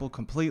Josh Heupel,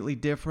 completely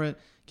different.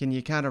 Can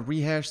you kind of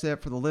rehash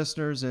that for the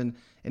listeners? And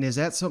is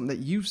that something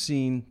that you've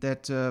seen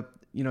that,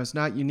 it's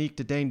not unique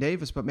to Dane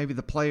Davis, but maybe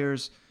the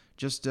players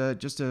just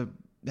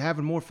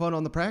having more fun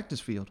on the practice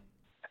field?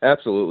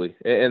 Absolutely.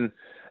 And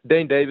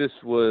Dane Davis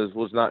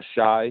was not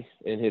shy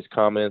in his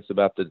comments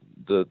about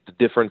the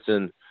difference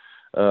in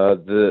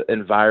the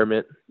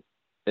environment,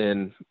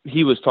 and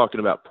he was talking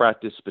about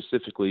practice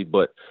specifically,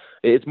 but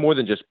it's more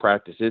than just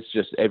practice. It's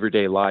just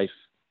everyday life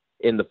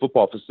in the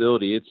football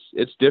facility.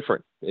 It's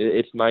different.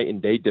 It's night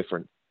and day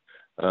different,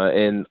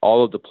 and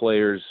all of the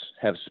players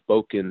have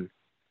spoken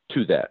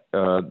to that.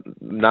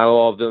 Not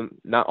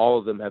all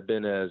of them have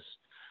been as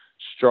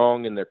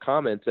strong in their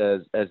comments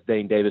as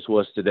Dane Davis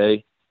was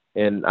today.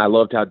 And I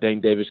loved how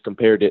Dane Davis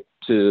compared it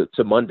to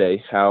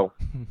Monday, how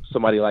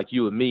somebody like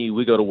you and me,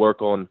 we go to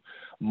work on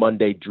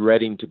Monday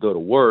dreading to go to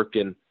work.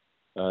 And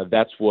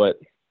that's what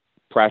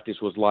practice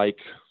was like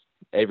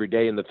every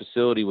day in the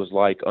facility was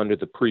like under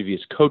the previous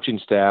coaching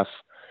staff.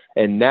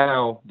 And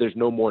now there's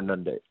no more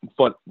Mondays.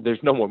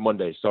 There's no more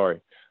Mondays.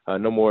 Sorry.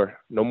 No more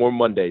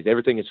Mondays.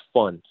 Everything is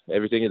fun.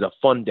 Everything is a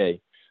fun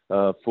day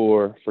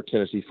for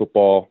Tennessee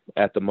football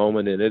at the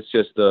moment. And it's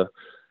just a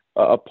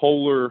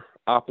polar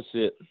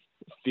opposite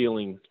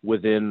feeling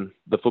within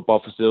the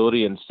football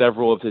facility, and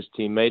several of his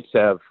teammates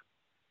have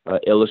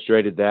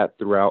illustrated that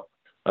throughout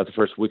the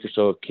first week or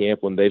so of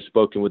camp when they've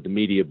spoken with the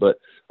media. But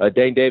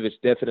Dane Davis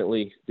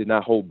definitely did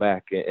not hold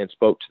back and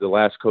spoke to the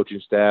last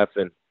coaching staff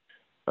and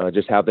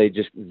just how they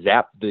just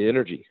zapped the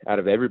energy out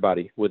of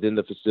everybody within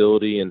the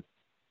facility. And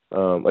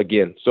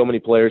again, so many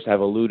players have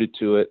alluded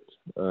to it.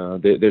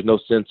 There's no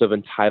sense of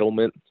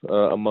entitlement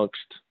amongst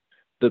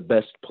the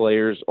best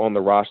players on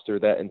the roster.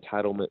 That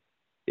entitlement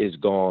is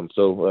gone.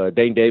 So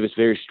Dane Davis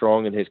very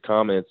strong in his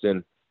comments,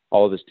 and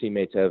all of his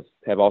teammates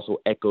have also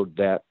echoed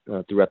that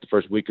throughout the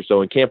first week or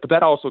so in camp. But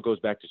that also goes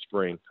back to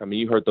spring. I mean,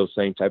 you heard those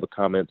same type of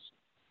comments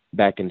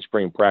back in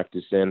spring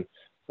practice, and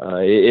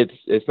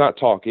it's not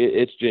talk.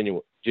 It's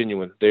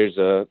genuine. There's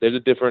a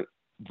different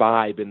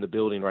vibe in the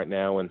building right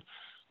now, and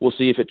we'll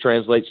see if it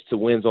translates to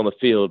wins on the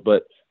field.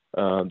 But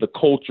the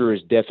culture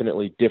is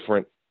definitely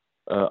different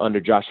under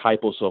Josh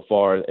Heupel so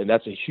far, and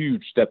that's a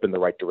huge step in the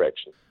right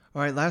direction.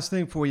 All right, last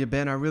thing for you,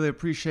 Ben. I really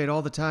appreciate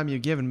all the time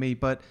you've given me,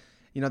 but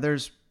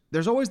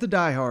there's always the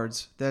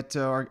diehards that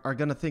are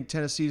going to think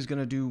Tennessee is going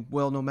to do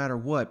well no matter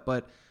what.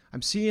 But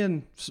I'm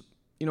seeing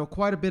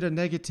quite a bit of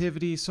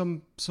negativity.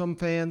 Some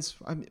fans,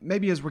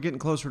 maybe as we're getting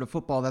closer to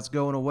football, that's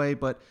going away.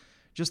 But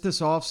just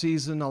this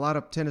offseason, a lot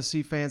of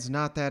Tennessee fans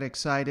not that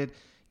excited.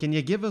 Can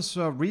you give us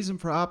a reason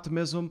for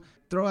optimism?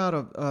 Throw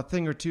out a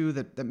thing or two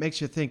that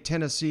makes you think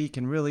Tennessee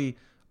can really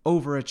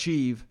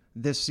overachieve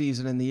this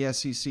season in the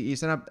SEC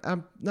East. And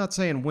I'm not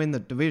saying win the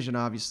division,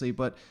 obviously,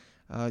 but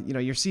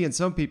you're seeing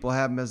some people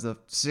have them as the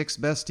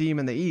 6th best team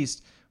in the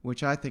East.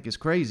 which I think is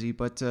crazy.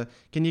 But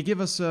can you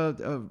give us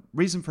a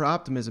reason for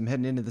optimism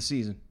heading into the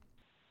season?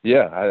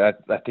 Yeah,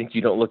 I think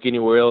you don't look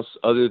anywhere else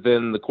other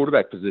than the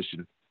quarterback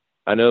position.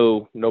 I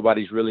know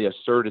nobody's really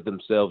asserted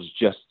themselves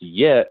just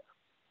yet,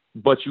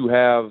 but you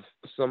have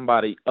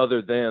somebody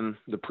other than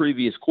the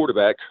previous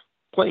quarterback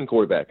playing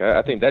quarterback.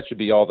 I think that should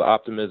be all the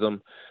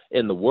optimism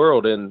in the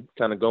world. And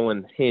kind of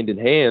going hand in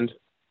hand,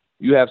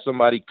 you have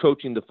somebody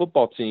coaching the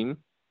football team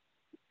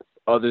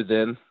other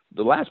than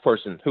the last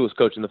person who was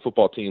coaching the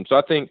football team. So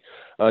I think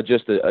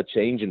just a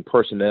change in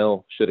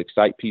personnel should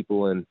excite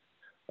people. And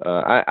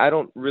I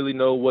don't really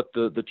know what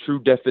the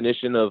true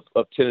definition of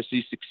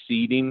Tennessee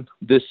succeeding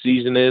this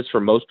season is for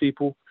most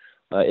people.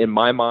 In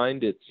my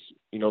mind, it's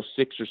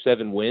 6 or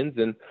 7 wins,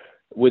 and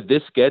with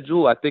this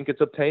schedule, I think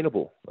it's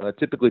obtainable.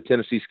 Typically,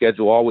 Tennessee's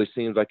schedule always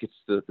seems like it's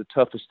the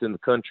toughest in the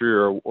country,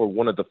 or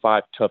one of the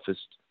 5 toughest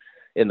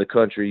in the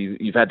country.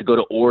 You've had to go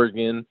to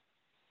Oregon.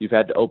 You've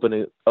had to open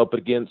it up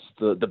against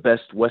the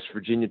best West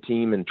Virginia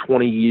team in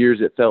 20 years,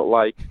 it felt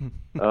like.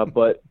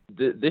 But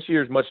this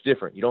year is much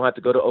different. You don't have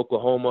to go to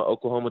Oklahoma.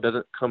 Oklahoma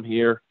doesn't come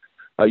here.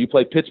 You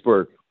play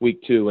Pittsburgh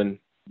week 2, and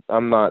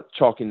I'm not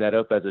chalking that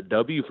up as a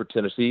W for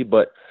Tennessee,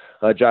 but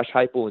Josh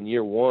Heupel in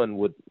year 1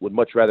 would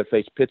much rather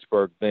face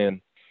Pittsburgh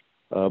than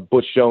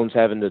Butch Jones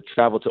having to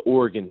travel to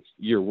Oregon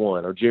year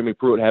 1, or Jeremy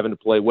Pruitt having to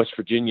play West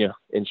Virginia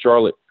in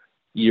Charlotte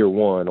year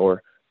 1,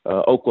 or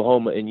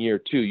Oklahoma in year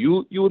 2.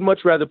 You would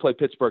much rather play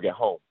Pittsburgh at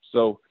home.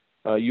 So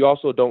you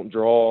also don't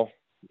draw,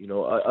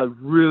 a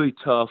really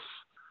tough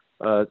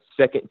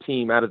second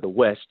team out of the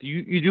West.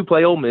 You do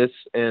play Ole Miss,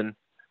 and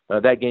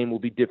that game will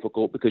be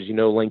difficult because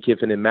Lane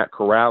Kiffin and Matt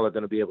Corral are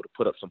going to be able to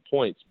put up some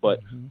points.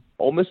 But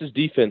Ole Miss's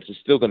defense is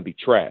still going to be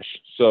trash.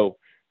 So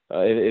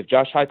if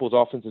Josh Heupel's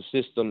offensive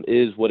system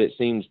is what it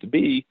seems to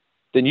be,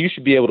 then you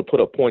should be able to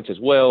put up points as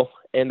well.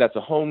 And that's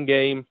a home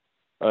game.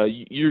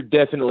 You're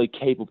definitely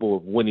capable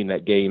of winning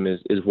that game is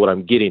what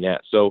I'm getting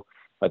at. So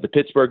the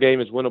Pittsburgh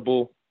game is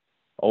winnable.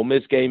 Ole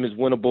Miss game is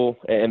winnable.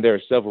 And there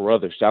are several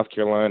others, South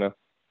Carolina,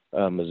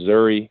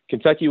 Missouri.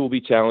 Kentucky will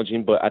be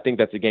challenging, but I think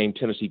that's a game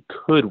Tennessee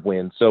could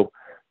win. So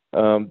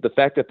the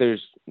fact that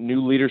there's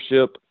new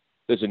leadership,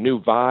 there's a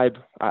new vibe,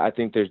 I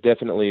think there's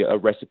definitely a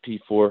recipe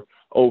for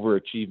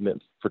overachievement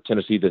for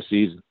Tennessee this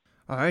season.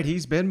 All right,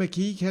 he's Ben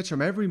McKee. Catch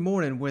him every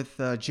morning with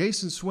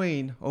Jason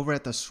Swain over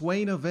at the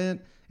Swain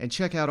event, and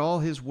check out all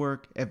his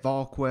work at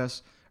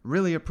Volquest.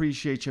 Really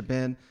appreciate you,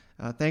 Ben.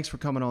 Thanks for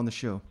coming on the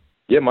show.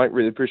 Yeah, Mike,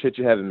 really appreciate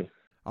you having me.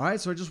 All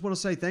right, so I just want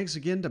to say thanks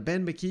again to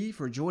Ben McKee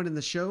for joining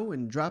the show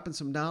and dropping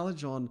some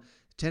knowledge on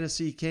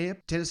Tennessee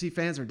camp. Tennessee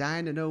fans are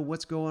dying to know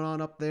what's going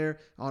on up there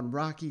on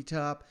Rocky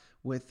Top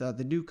with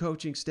the new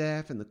coaching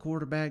staff and the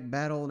quarterback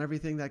battle and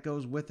everything that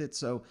goes with it.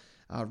 So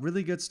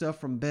really good stuff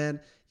from Ben.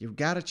 You've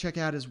got to check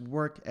out his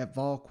work at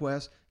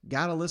Volquest.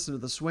 Got to listen to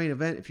the Swain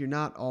event if you're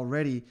not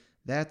already.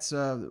 That's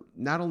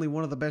not only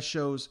one of the best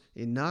shows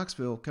in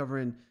Knoxville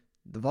covering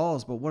the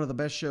Vols, but one of the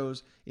best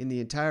shows in the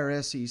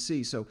entire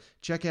SEC. So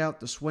check out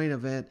the Swain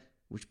event,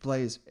 which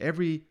plays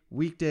every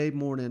weekday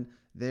morning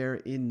there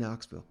in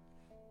Knoxville.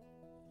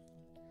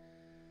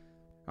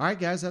 All right,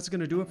 guys, that's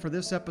going to do it for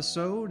this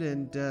episode.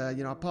 And, I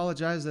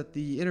apologize that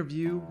the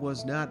interview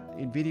was not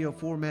in video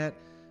format.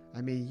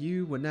 I mean,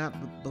 you would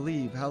not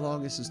believe how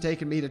long this has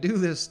taken me to do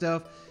this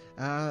stuff.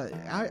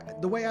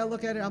 The way I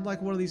look at it, I'm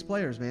like one of these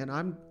players, man.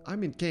 I'm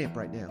in camp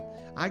right now.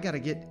 I got to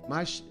get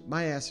my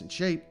ass in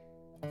shape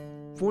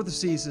for the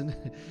season,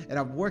 and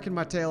I'm working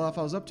my tail off.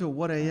 I was up till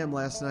 1 a.m.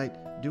 last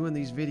night doing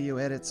these video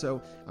edits,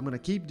 so I'm going to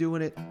keep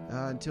doing it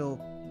until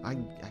I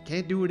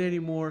can't do it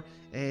anymore,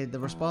 and the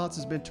response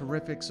has been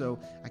terrific, so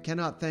I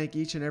cannot thank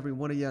each and every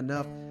one of you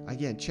enough.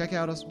 Again, check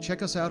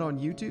us out on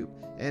YouTube,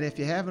 and if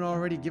you haven't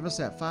already, give us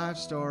that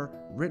 5-star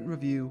written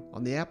review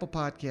on the Apple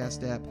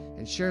Podcast app,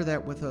 and share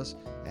that with us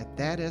at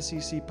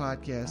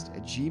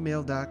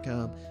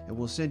thatsecpodcast@gmail.com, and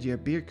we'll send you a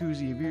beer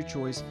koozie of your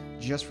choice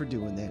just for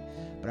doing that.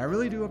 But I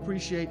really do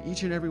appreciate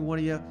each and every one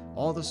of you,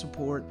 all the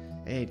support,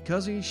 and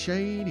Cousin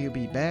Shane, he'll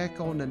be back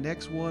on the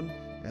next one.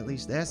 At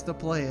least that's the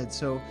plan.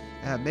 So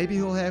maybe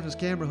he'll have his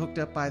camera hooked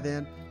up by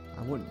then.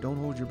 Don't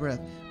hold your breath.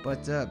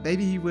 But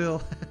maybe he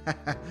will.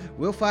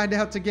 We'll find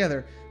out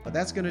together. But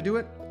that's going to do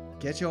it.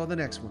 Catch you on the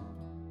next one.